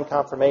divine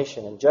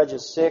confirmation. In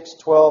Judges 6,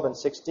 12, and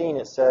 16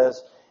 it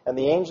says, "And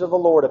the angel of the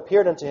Lord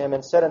appeared unto him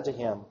and said unto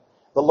him,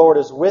 The Lord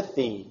is with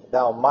thee,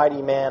 thou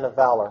mighty man of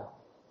valor.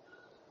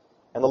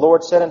 And the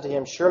Lord said unto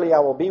him, Surely I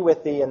will be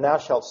with thee, and thou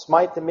shalt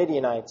smite the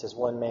Midianites as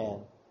one man.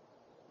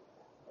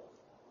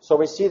 So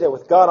we see that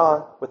with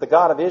the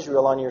God of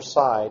Israel on your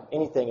side,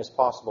 anything is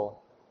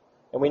possible.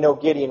 And we know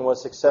Gideon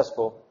was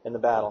successful in the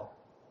battle.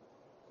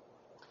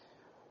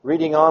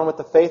 Reading on with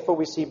the faithful,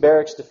 we see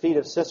Barak's defeat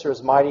of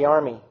Sisera's mighty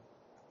army.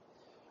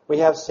 We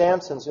have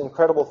Samson's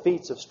incredible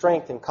feats of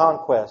strength and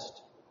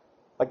conquest.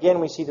 Again,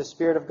 we see the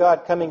Spirit of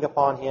God coming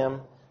upon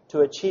him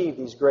to achieve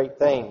these great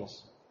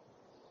things.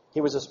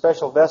 He was a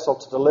special vessel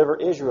to deliver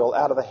Israel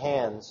out of the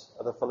hands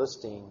of the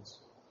Philistines.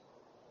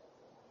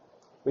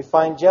 We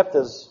find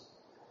Jephthah's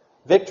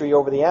victory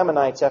over the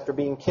Ammonites after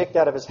being kicked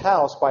out of his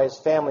house by his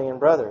family and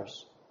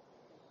brothers.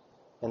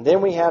 And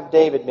then we have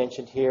David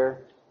mentioned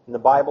here in the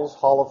Bible's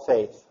Hall of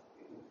Faith.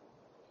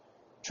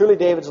 Truly,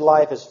 David's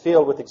life is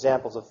filled with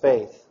examples of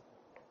faith.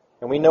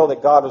 And we know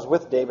that God was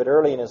with David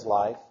early in his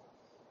life.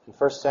 In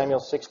 1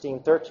 Samuel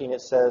 16:13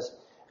 it says,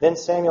 Then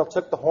Samuel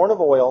took the horn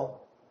of oil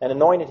and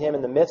anointed him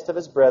in the midst of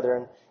his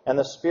brethren, and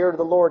the Spirit of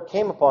the Lord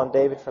came upon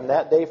David from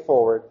that day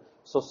forward.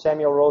 So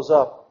Samuel rose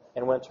up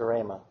and went to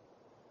Ramah.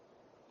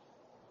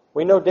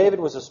 We know David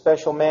was a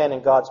special man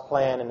in God's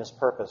plan and His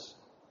purpose.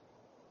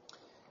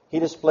 He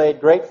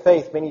displayed great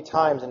faith many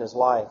times in his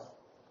life.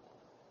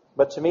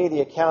 But to me, the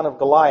account of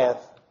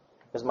Goliath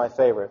is my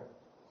favorite.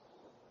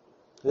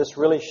 This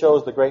really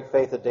shows the great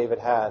faith that David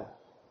had.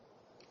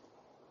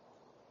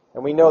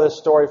 And we know this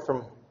story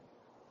from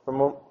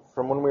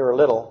when we were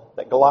little,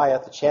 that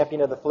Goliath, the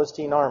champion of the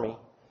Philistine army,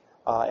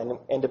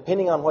 and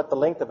depending on what the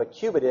length of a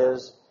cubit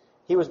is,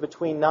 he was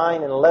between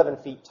 9 and 11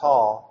 feet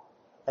tall.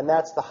 And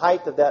that's the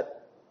height of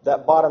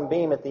that bottom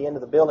beam at the end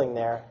of the building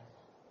there.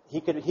 He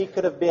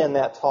could have been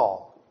that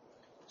tall.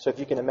 So if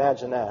you can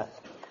imagine that.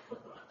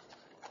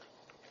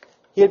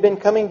 He had been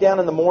coming down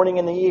in the morning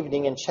and the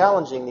evening and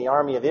challenging the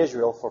army of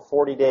Israel for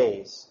 40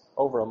 days,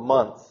 over a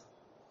month.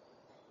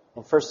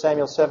 In 1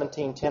 Samuel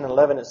 17:10 and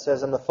 11 it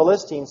says, And the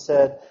Philistines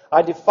said,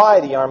 I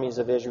defy the armies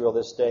of Israel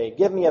this day.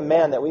 Give me a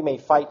man that we may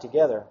fight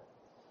together.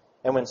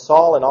 And when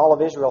Saul and all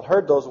of Israel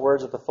heard those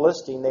words of the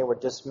Philistine, they were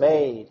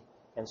dismayed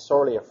and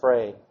sorely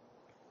afraid.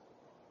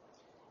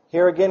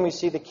 Here again we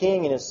see the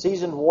king and his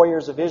seasoned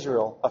warriors of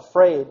Israel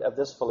afraid of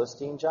this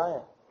Philistine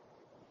giant.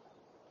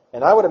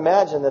 And I would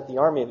imagine that the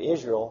army of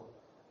Israel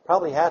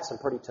probably had some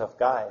pretty tough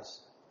guys.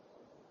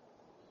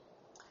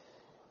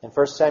 In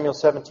 1 Samuel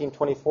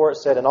 17:24 it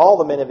said, And all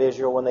the men of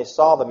Israel, when they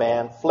saw the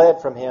man, fled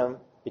from him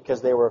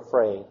because they were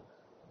afraid.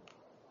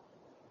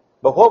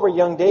 But what were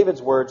young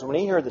David's words when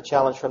he heard the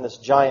challenge from this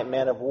giant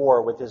man of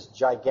war with his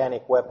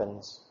gigantic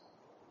weapons?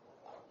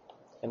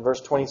 In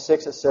verse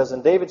 26 it says,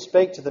 And David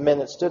spake to the men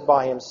that stood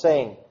by him,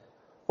 saying,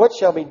 What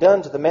shall be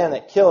done to the man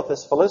that killeth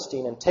this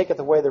Philistine, and taketh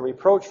away the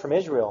reproach from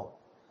Israel?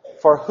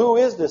 For who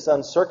is this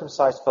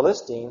uncircumcised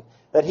Philistine,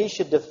 that he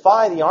should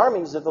defy the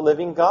armies of the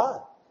living God?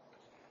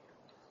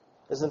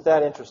 Isn't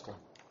that interesting?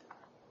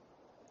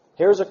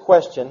 Here's a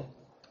question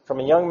from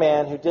a young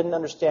man who didn't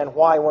understand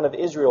why one of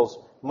Israel's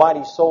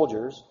mighty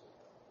soldiers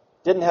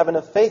didn't have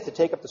enough faith to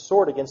take up the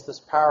sword against this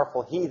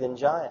powerful heathen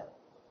giant.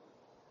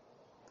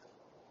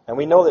 And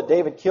we know that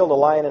David killed a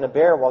lion and a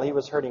bear while he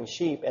was herding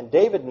sheep, and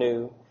David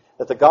knew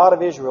that the God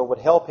of Israel would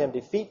help him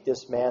defeat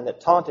this man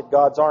that taunted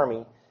God's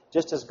army,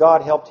 just as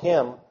God helped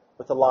him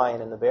with the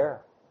lion and the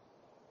bear.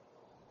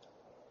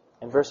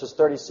 In verses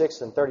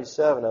 36 and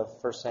 37 of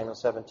 1 Samuel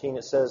 17,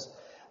 it says,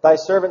 Thy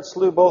servant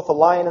slew both the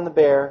lion and the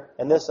bear,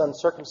 and this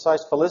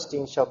uncircumcised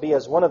Philistine shall be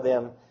as one of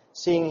them,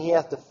 seeing he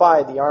hath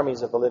defied the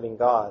armies of the living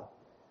God.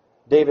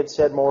 David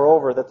said,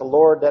 moreover, that the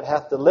Lord that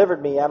hath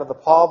delivered me out of the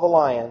paw of the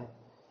lion,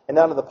 and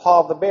out of the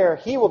paw of the bear,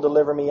 he will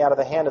deliver me out of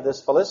the hand of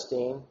this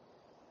Philistine.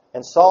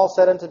 And Saul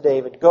said unto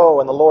David, Go,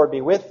 and the Lord be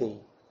with thee.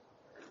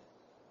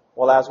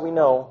 Well, as we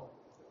know,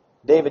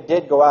 David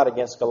did go out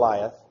against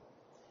Goliath.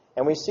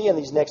 And we see in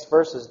these next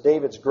verses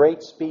David's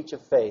great speech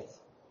of faith.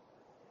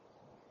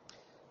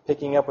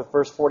 Picking up with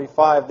verse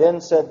 45, Then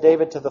said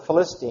David to the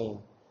Philistine,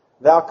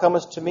 Thou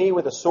comest to me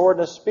with a sword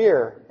and a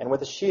spear, and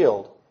with a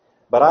shield.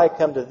 But I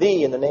come to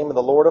thee in the name of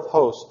the Lord of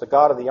hosts, the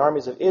God of the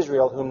armies of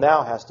Israel, whom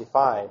thou hast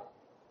defied.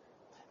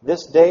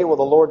 This day will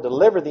the Lord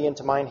deliver thee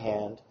into mine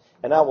hand,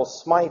 and I will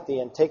smite thee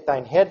and take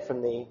thine head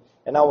from thee,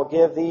 and I will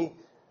give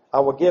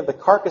the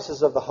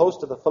carcasses of the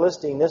host of the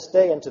Philistine this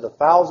day unto the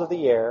fowls of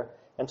the air,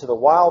 and to the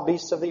wild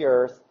beasts of the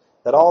earth,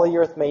 that all the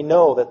earth may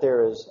know that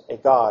there is a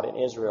God in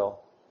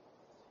Israel.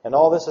 And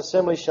all this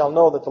assembly shall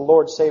know that the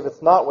Lord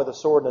saveth not with a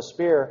sword and a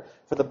spear,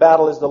 for the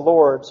battle is the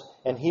Lord's,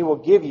 and he will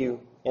give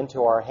you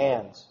into our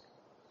hands.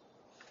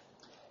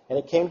 And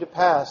it came to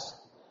pass,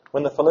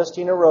 when the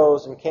Philistine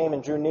arose and came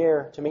and drew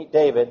near to meet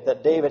David,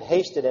 that David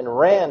hasted and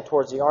ran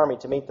towards the army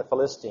to meet the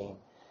Philistine.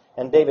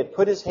 And David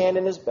put his hand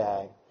in his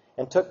bag,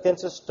 and took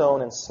thence a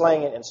stone, and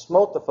slang it, and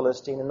smote the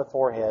Philistine in the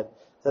forehead,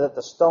 so that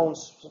the stone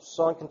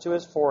sunk into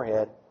his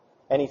forehead,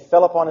 and he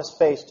fell upon his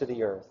face to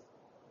the earth.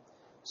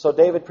 So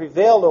David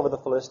prevailed over the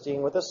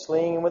Philistine with a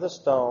sling and with a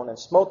stone, and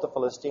smote the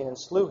Philistine, and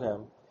slew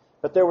him.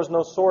 But there was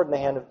no sword in the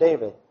hand of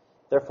David.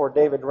 Therefore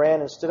David ran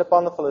and stood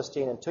upon the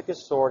Philistine, and took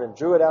his sword, and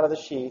drew it out of the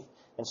sheath,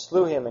 and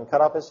slew him, and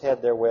cut off his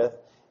head therewith.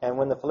 And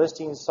when the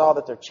Philistines saw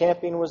that their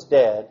champion was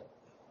dead,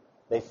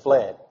 they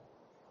fled.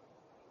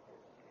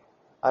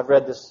 I've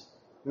read this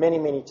many,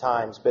 many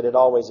times, but it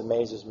always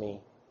amazes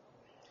me.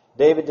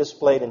 David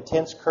displayed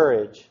intense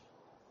courage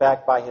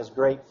backed by his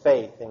great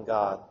faith in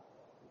God.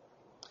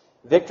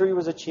 Victory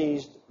was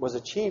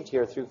achieved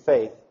here through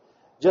faith,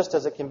 just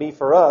as it can be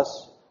for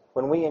us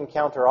when we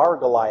encounter our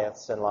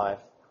Goliaths in life.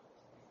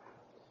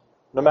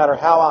 No matter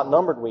how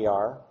outnumbered we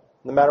are,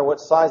 no matter what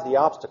size the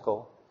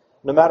obstacle,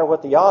 no matter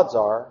what the odds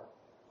are,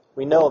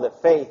 we know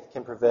that faith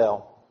can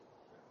prevail.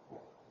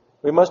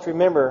 We must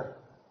remember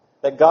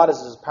that God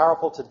is as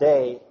powerful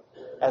today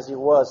as He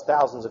was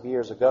thousands of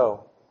years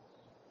ago.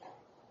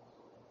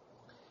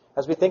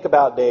 As we think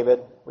about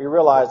David, we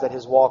realize that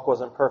his walk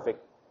wasn't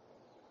perfect.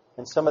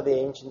 And some of the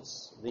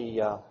ancients,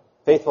 the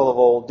faithful of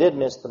old, did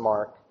miss the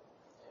mark.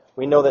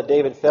 We know that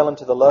David fell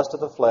into the lust of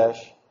the flesh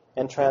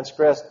and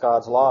transgressed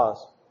God's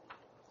laws.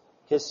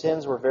 His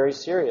sins were very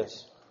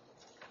serious.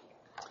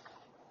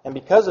 And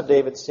because of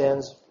David's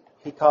sins,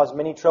 he caused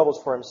many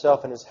troubles for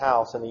himself and his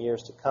house in the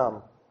years to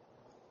come.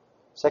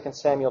 2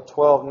 Samuel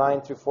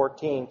 12:9 through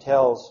 14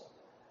 tells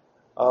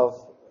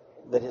of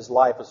that his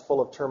life was full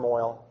of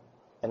turmoil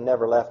and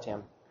never left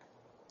him.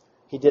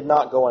 He did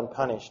not go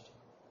unpunished.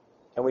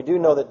 And we do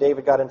know that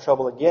David got in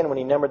trouble again when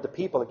he numbered the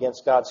people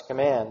against God's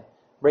command,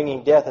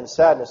 bringing death and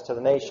sadness to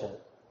the nation.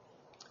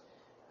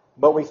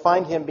 But we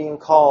find him being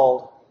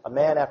called a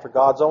man after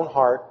God's own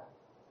heart,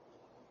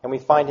 and we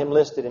find him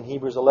listed in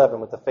Hebrews 11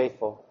 with the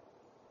faithful.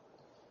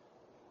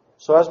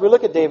 So as we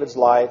look at David's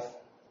life,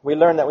 we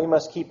learn that we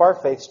must keep our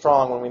faith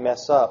strong when we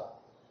mess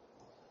up.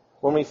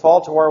 When we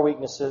fall to our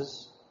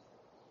weaknesses,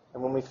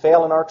 and when we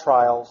fail in our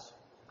trials,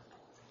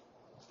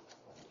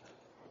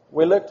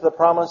 we look to the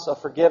promise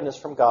of forgiveness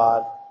from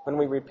God when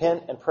we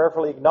repent and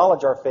prayerfully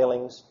acknowledge our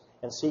failings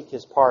and seek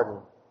His pardon.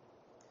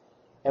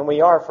 And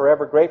we are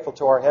forever grateful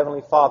to our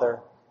Heavenly Father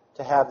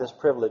to have this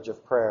privilege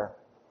of prayer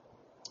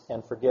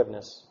and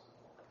forgiveness.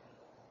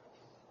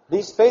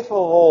 These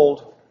faithful of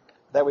old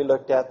that we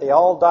looked at, they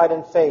all died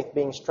in faith,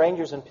 being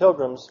strangers and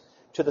pilgrims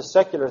to the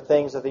secular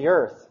things of the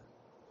earth.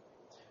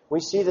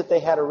 We see that they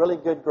had a really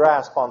good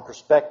grasp on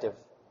perspective.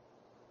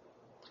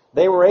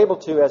 They were able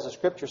to, as the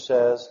Scripture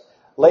says,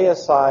 lay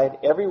aside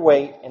every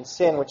weight and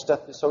sin which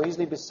doth so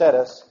easily beset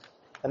us,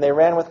 and they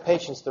ran with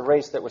patience the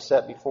race that was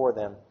set before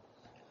them.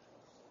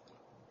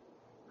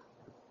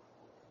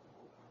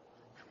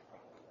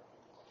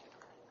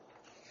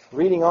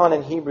 Reading on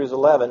in Hebrews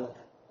 11,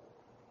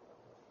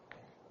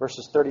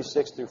 verses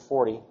 36 through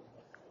 40,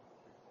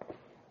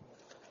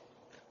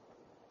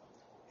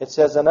 it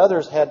says, And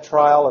others had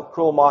trial of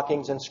cruel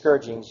mockings and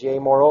scourgings, yea,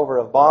 moreover,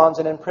 of bonds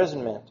and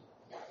imprisonment.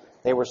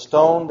 They were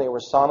stoned, they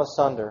were sawn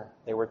asunder.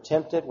 They were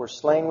tempted, were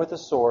slain with the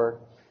sword.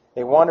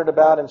 They wandered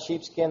about in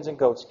sheepskins and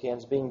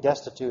goatskins, being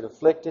destitute,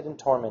 afflicted, and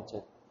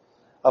tormented.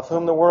 Of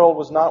whom the world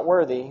was not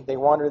worthy, they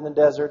wandered in the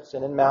deserts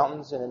and in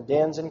mountains and in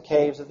dens and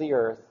caves of the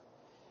earth.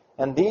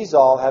 And these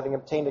all, having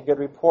obtained a good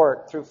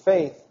report, through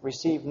faith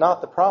received not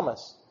the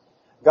promise,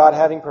 God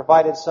having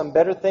provided some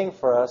better thing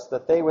for us,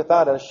 that they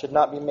without us should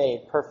not be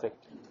made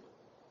perfect.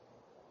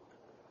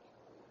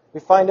 We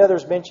find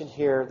others mentioned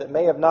here that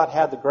may have not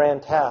had the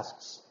grand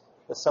tasks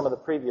that some of the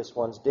previous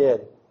ones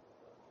did.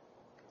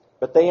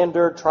 But they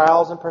endured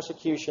trials and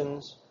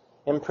persecutions,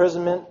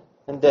 imprisonment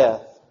and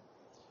death.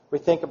 We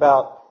think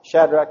about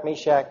Shadrach,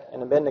 Meshach,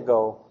 and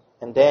Abednego,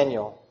 and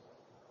Daniel.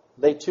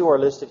 They too are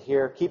listed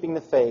here, keeping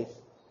the faith.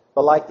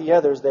 But like the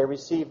others, they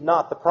received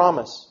not the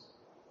promise,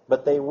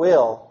 but they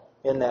will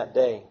in that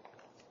day.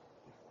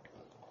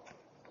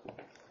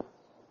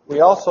 We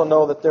also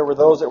know that there were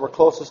those that were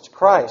closest to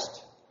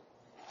Christ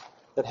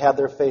that had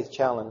their faith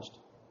challenged.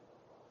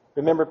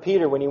 Remember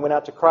Peter when he went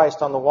out to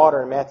Christ on the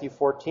water in Matthew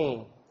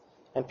 14.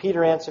 And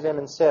Peter answered him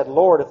and said,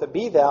 Lord, if it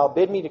be thou,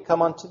 bid me to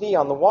come unto thee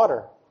on the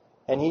water.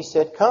 And he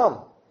said,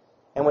 Come.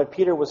 And when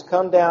Peter was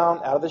come down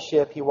out of the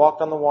ship, he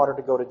walked on the water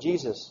to go to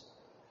Jesus.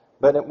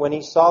 But when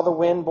he saw the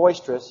wind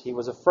boisterous, he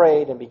was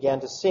afraid and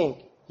began to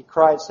sink. He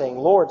cried, saying,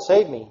 Lord,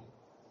 save me.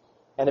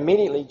 And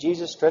immediately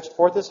Jesus stretched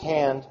forth his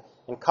hand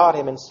and caught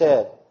him and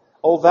said,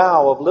 O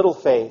thou of little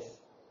faith,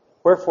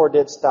 wherefore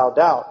didst thou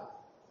doubt?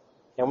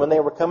 And when they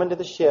were come into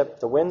the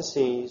ship, the wind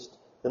ceased.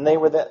 Then they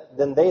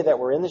that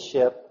were in the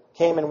ship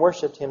came and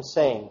worshipped him,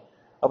 saying,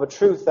 Of a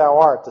truth thou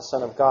art the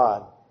Son of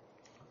God.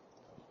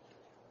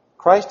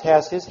 Christ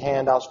has his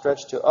hand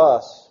outstretched to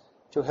us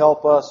to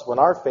help us when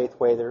our faith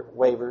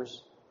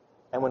wavers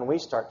and when we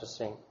start to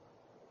sink.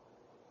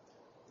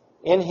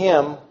 In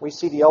him we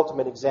see the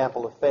ultimate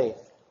example of faith.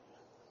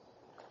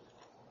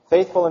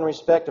 Faithful in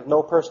respect of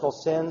no personal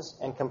sins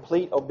and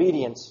complete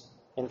obedience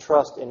and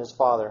trust in his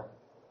Father,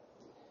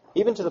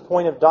 even to the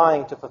point of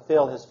dying to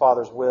fulfill his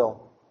Father's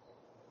will.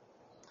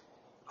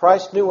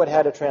 Christ knew what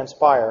had to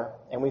transpire,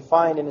 and we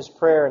find in his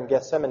prayer in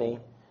Gethsemane,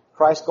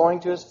 Christ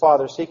going to his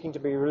Father, seeking to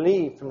be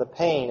relieved from the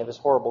pain of his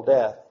horrible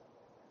death.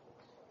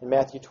 In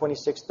Matthew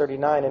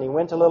 26:39, And he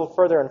went a little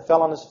further and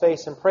fell on his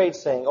face and prayed,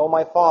 saying, O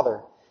my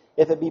Father,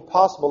 if it be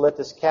possible, let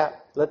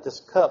this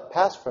cup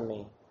pass from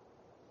me.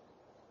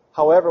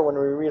 However, when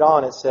we read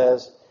on, it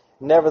says,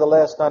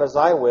 Nevertheless, not as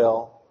I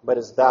will, but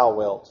as thou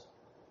wilt.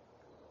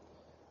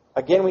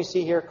 Again, we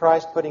see here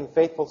Christ putting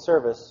faithful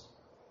service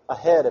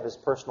ahead of his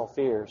personal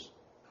fears.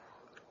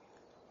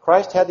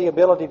 Christ had the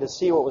ability to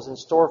see what was in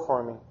store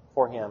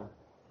for him,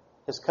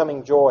 his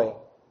coming joy.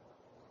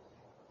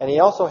 And he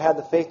also had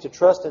the faith to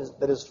trust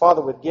that his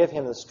Father would give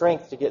him the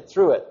strength to get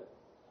through it.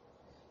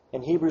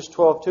 In Hebrews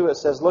 12:2 it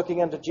says,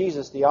 "Looking unto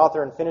Jesus, the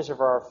author and finisher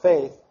of our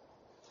faith,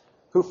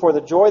 who for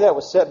the joy that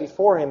was set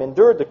before him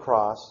endured the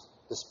cross,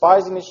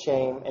 despising the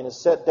shame, and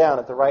is set down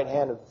at the right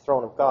hand of the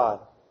throne of God."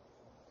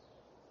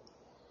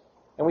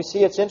 And we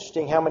see it's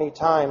interesting how many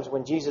times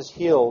when Jesus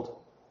healed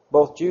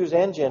both Jews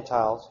and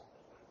Gentiles,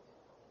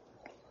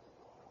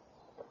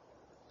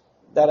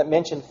 that it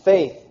mentioned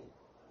faith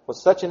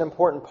was such an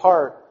important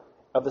part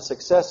of the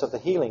success of the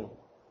healing.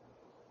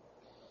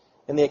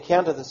 In the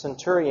account of the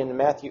centurion in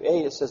Matthew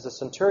 8, it says, "The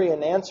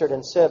centurion answered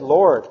and said,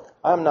 Lord,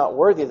 I am not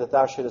worthy that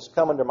thou shouldest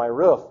come under my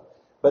roof,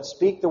 but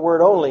speak the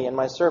word only, and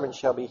my servant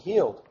shall be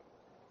healed.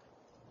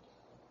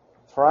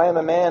 For I am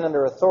a man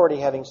under authority,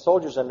 having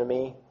soldiers under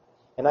me,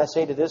 and I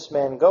say to this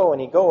man, Go,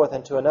 and he goeth,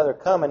 and to another,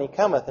 Come, and he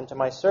cometh, and to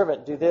my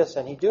servant, Do this,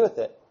 and he doeth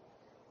it.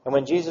 And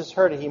when Jesus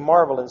heard it, he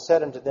marveled, and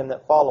said unto them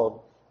that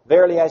followed,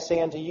 Verily I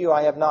say unto you,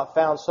 I have not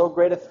found so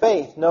great a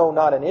faith, no,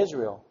 not in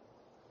Israel.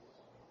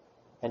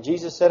 And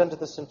Jesus said unto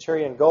the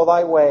centurion, Go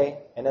thy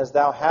way, and as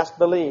thou hast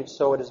believed,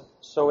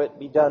 so it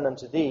be done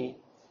unto thee.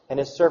 And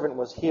his servant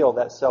was healed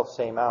that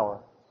selfsame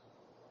hour."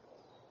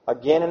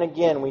 Again and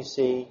again we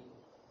see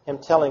him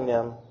telling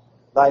them,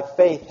 "Thy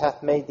faith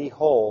hath made thee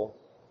whole,"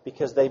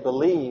 because they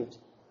believed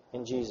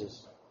in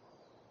Jesus.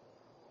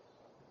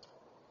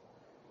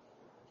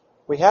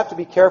 We have to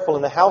be careful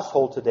in the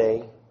household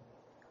today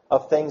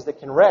of things that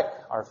can wreck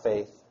our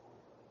faith.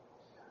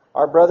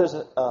 Our brothers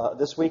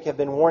this week have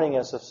been warning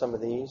us of some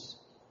of these,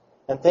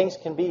 and things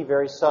can be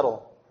very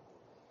subtle.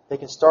 They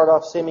can start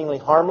off seemingly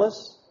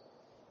harmless.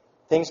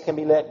 Things can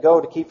be let go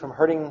to keep from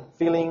hurting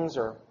feelings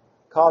or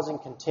causing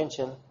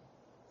contention.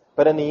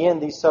 But in the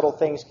end, these subtle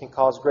things can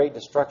cause great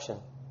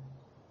destruction.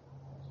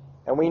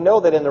 And we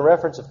know that in the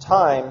reference of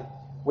time,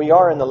 we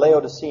are in the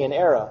Laodicean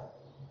era.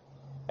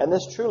 And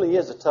this truly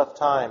is a tough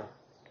time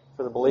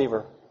for the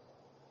believer.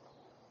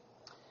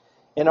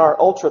 In our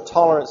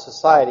ultra-tolerant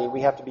society,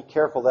 we have to be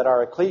careful that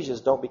our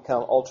ecclesias don't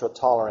become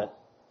ultra-tolerant.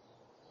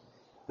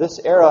 This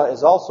era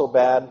is also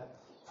bad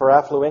for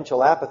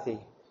affluential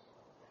apathy.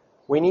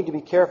 We need to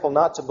be careful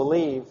not to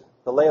believe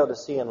the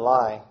Laodicean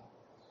lie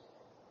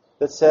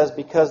that says,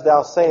 "Because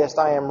thou sayest,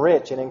 I am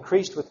rich and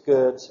increased with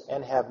goods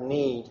and have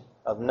need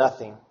of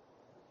nothing."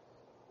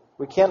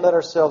 We can't let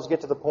ourselves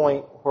get to the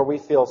point where we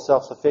feel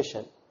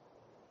self-sufficient,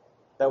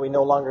 that we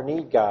no longer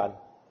need God.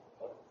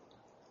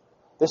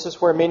 This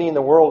is where many in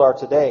the world are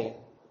today.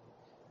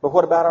 But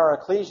what about our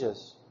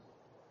ecclesias?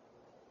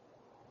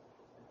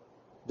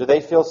 Do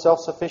they feel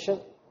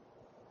self-sufficient?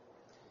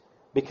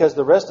 Because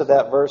the rest of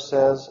that verse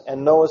says,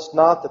 "And knowest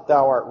not that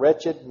thou art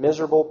wretched,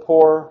 miserable,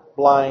 poor,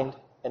 blind,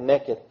 and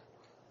naked."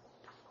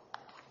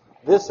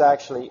 This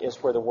actually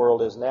is where the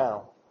world is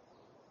now.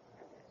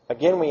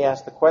 Again, we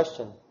ask the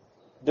question,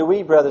 do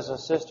we, brothers and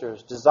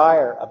sisters,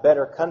 desire a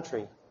better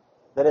country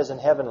that isn't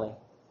heavenly?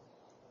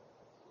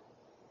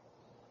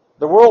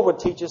 The world would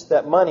teach us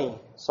that money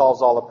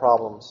solves all the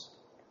problems.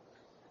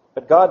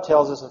 But God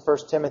tells us in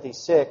 1 Timothy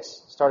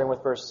 6, starting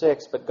with verse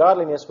 6, "But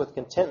godliness with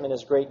contentment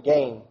is great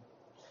gain.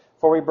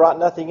 For we brought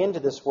nothing into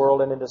this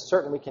world, and it is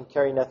certain we can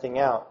carry nothing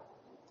out.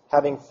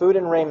 Having food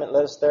and raiment,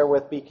 let us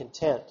therewith be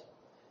content.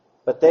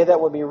 But they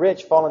that would be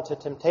rich fall into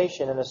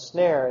temptation and a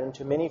snare, and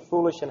into many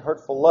foolish and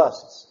hurtful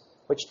lusts,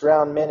 which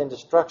drown men in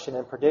destruction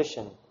and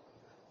perdition.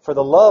 For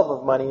the love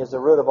of money is the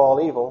root of all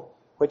evil,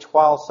 which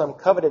while some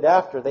coveted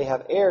after, they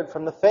have erred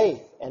from the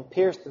faith, and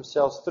pierced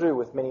themselves through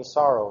with many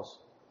sorrows.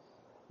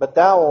 But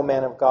thou, O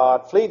man of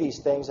God, flee these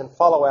things, and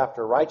follow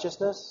after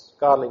righteousness,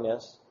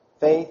 godliness,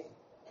 faith,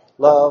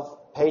 love,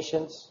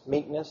 patience,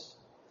 meekness.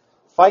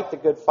 Fight the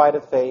good fight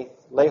of faith.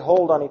 Lay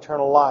hold on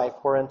eternal life,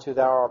 whereunto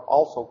thou art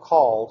also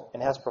called,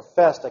 and hast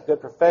professed a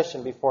good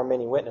profession before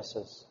many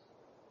witnesses."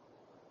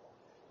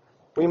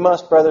 We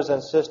must, brothers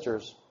and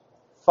sisters,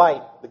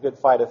 fight the good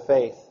fight of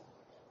faith.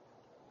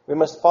 We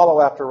must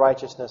follow after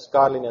righteousness,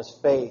 godliness,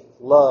 faith,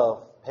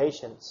 love,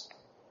 patience,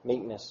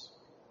 meekness.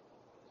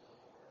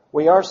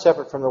 We are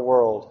separate from the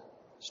world,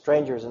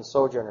 strangers and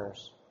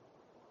sojourners.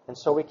 And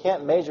so we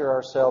can't measure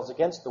ourselves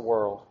against the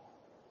world.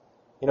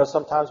 You know,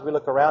 sometimes we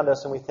look around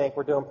us and we think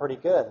we're doing pretty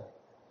good.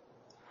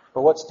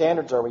 But what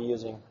standards are we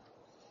using?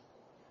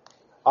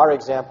 Our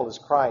example is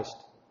Christ.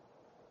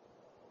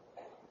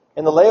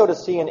 In the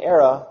Laodicean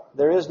era,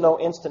 there is no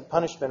instant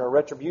punishment or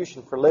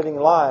retribution for living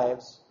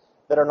lives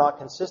that are not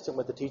consistent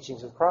with the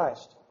teachings of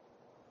Christ.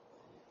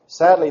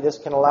 Sadly, this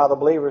can allow the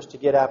believers to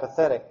get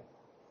apathetic.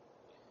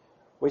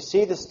 We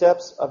see the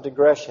steps of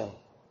digression.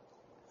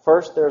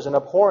 First, there's an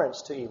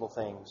abhorrence to evil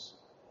things,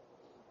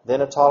 then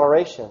a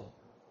toleration,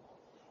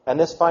 and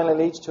this finally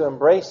leads to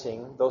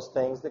embracing those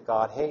things that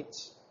God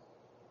hates.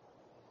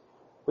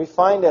 We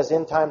find as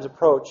end times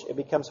approach, it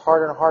becomes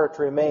harder and harder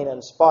to remain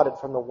unspotted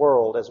from the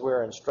world as we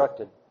are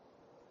instructed.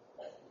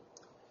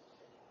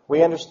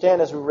 We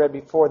understand, as we read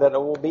before, that it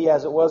will be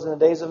as it was in the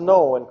days of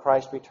Noah when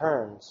Christ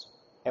returns.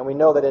 And we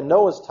know that in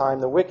Noah's time,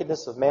 the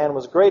wickedness of man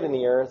was great in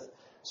the earth,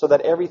 so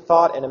that every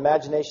thought and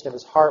imagination of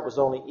his heart was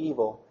only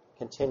evil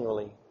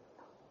continually.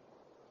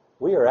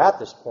 We are at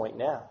this point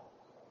now.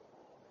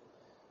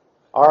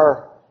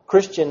 Our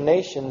Christian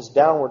nation's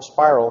downward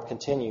spiral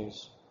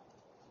continues.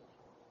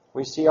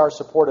 We see our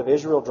support of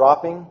Israel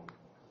dropping,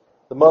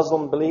 the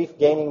Muslim belief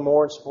gaining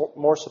more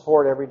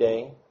support every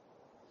day.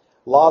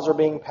 Laws are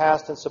being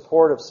passed in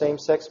support of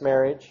same-sex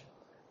marriage.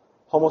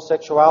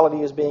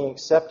 Homosexuality is being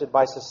accepted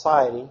by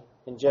society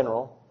in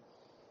general.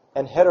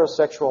 And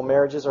heterosexual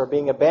marriages are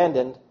being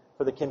abandoned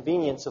for the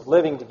convenience of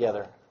living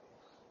together.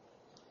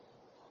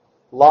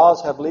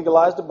 Laws have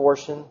legalized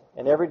abortion,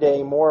 and every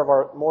day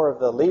more of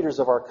the leaders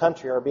of our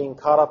country are being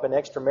caught up in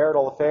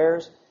extramarital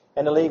affairs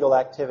and illegal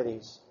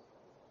activities.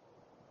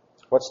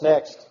 What's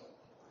next?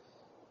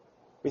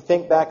 We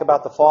think back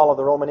about the fall of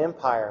the Roman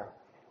Empire.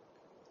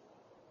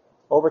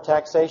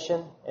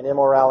 Overtaxation and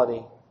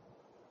immorality.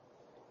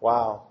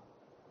 Wow.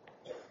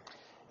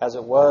 As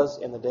it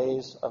was in the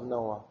days of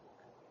Noah.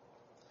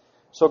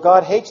 So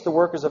God hates the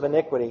workers of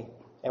iniquity,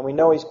 and we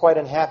know He's quite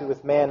unhappy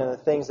with man and the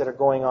things that are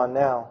going on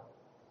now.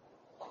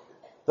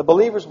 The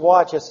believers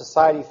watch as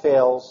society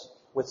fails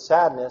with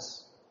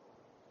sadness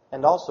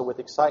and also with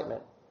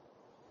excitement.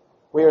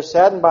 We are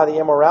saddened by the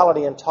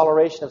immorality and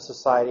toleration of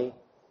society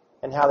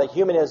and how that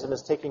humanism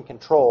is taking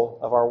control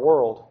of our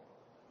world.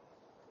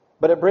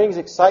 But it brings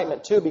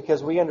excitement too,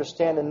 because we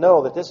understand and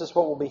know that this is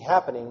what will be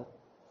happening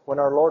when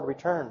our Lord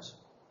returns.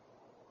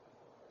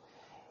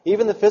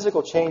 Even the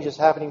physical changes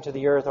happening to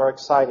the earth are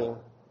exciting,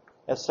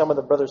 as some of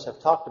the brothers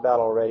have talked about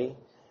already,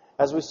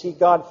 as we see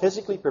God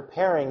physically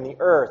preparing the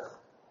earth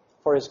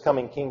for His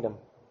coming kingdom.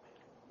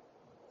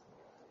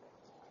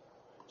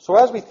 So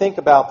as we think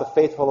about the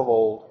faithful of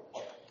old,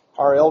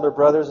 our elder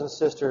brothers and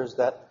sisters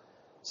that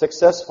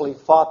successfully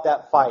fought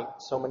that fight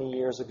so many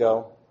years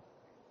ago,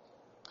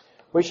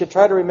 we should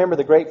try to remember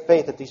the great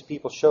faith that these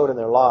people showed in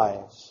their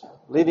lives,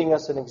 leaving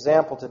us an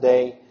example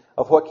today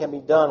of what can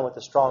be done with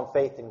a strong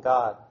faith in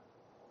God.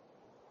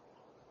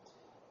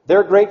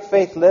 Their great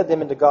faith led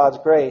them into God's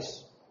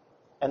grace,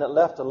 and it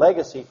left a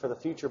legacy for the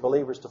future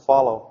believers to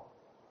follow.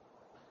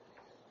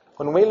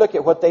 When we look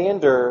at what they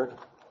endured,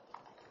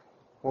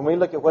 when we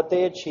look at what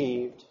they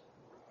achieved,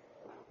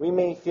 we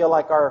may feel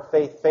like our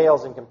faith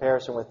fails in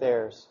comparison with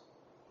theirs.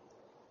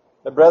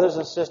 But brothers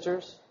and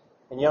sisters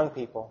and young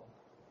people,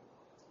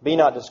 be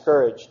not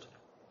discouraged.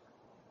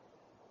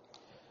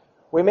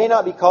 We may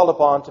not be called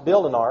upon to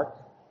build an ark.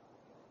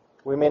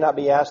 We may not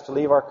be asked to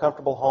leave our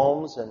comfortable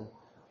homes and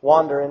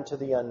wander into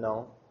the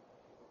unknown.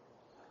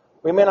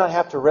 We may not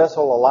have to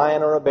wrestle a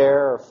lion or a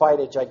bear or fight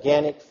a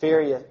gigantic,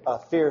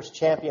 fierce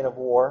champion of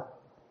war,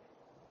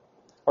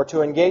 or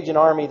to engage an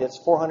army that's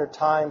 400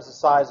 times the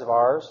size of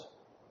ours.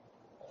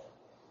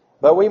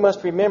 But we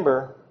must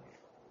remember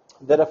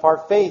that if our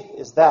faith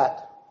is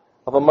that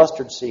of a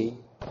mustard seed,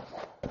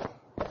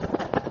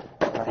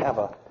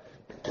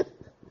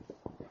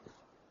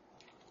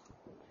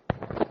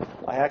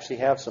 I actually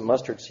have some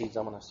mustard seeds.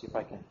 I'm going to see if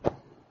I can.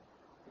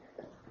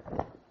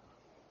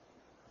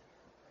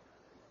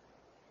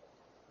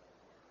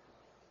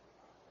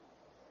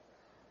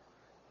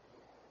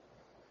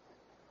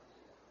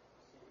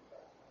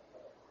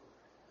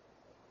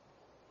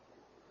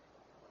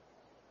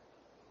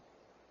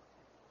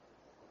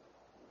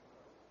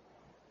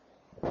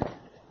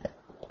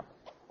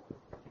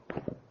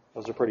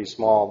 Those are pretty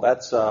small.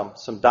 That's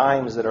some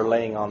dimes that are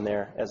laying on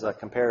there as a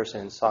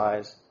comparison in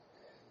size.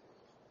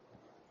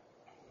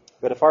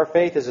 But if our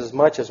faith is as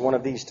much as one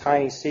of these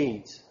tiny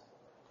seeds,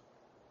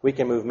 we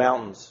can move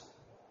mountains.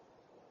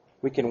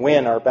 We can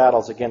win our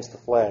battles against the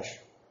flesh.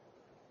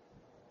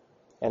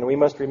 And we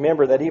must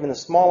remember that even the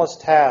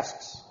smallest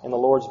tasks in the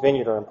Lord's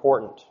vineyard are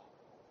important.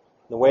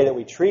 The way that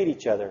we treat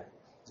each other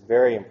is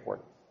very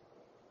important.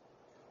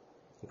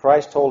 And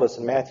Christ told us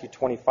in Matthew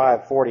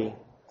 25:40,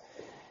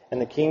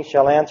 "And the king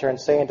shall answer and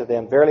say unto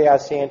them, Verily I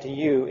say unto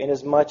you,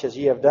 inasmuch as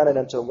ye have done it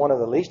unto one of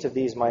the least of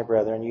these my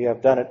brethren, ye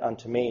have done it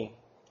unto me."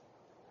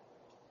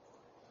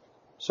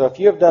 So if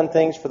you have done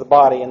things for the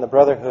body and the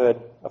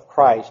brotherhood of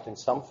Christ in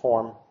some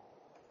form,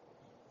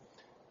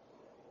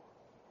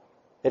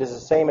 it is the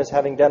same as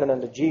having done it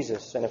unto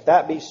Jesus. And if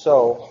that be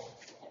so,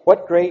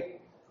 what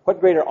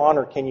greater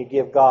honor can you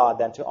give God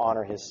than to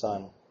honor His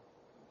Son?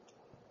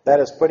 That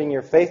is putting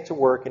your faith to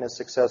work in a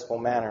successful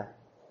manner.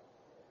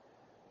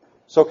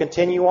 So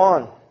continue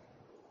on.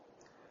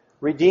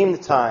 Redeem the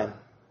time.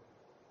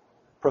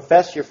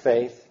 Profess your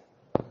faith.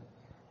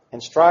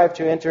 And strive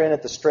to enter in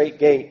at the straight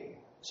gate,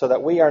 so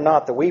that we are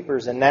not the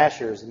weepers and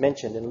gnashers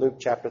mentioned in Luke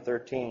chapter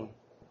 13.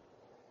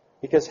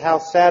 Because how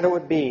sad it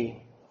would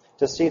be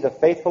to see the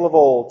faithful of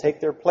old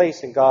take their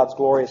place in God's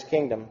glorious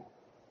kingdom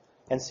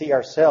and see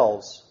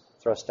ourselves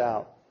thrust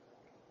out.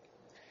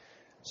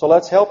 So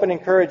let's help and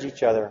encourage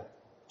each other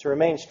to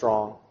remain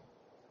strong.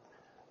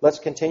 Let's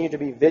continue to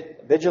be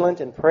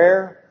vigilant in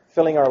prayer,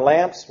 filling our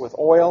lamps with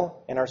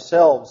oil and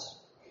ourselves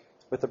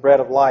with the bread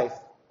of life.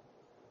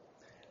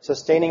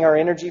 sustaining our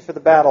energy for the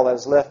battle that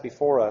is left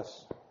before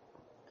us.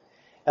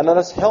 And let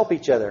us help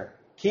each other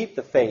keep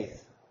the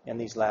faith in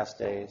these last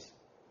days,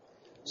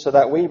 so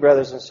that we,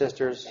 brothers and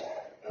sisters,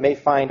 may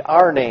find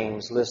our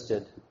names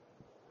listed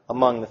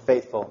among the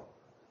faithful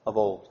of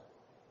old.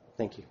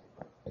 Thank you.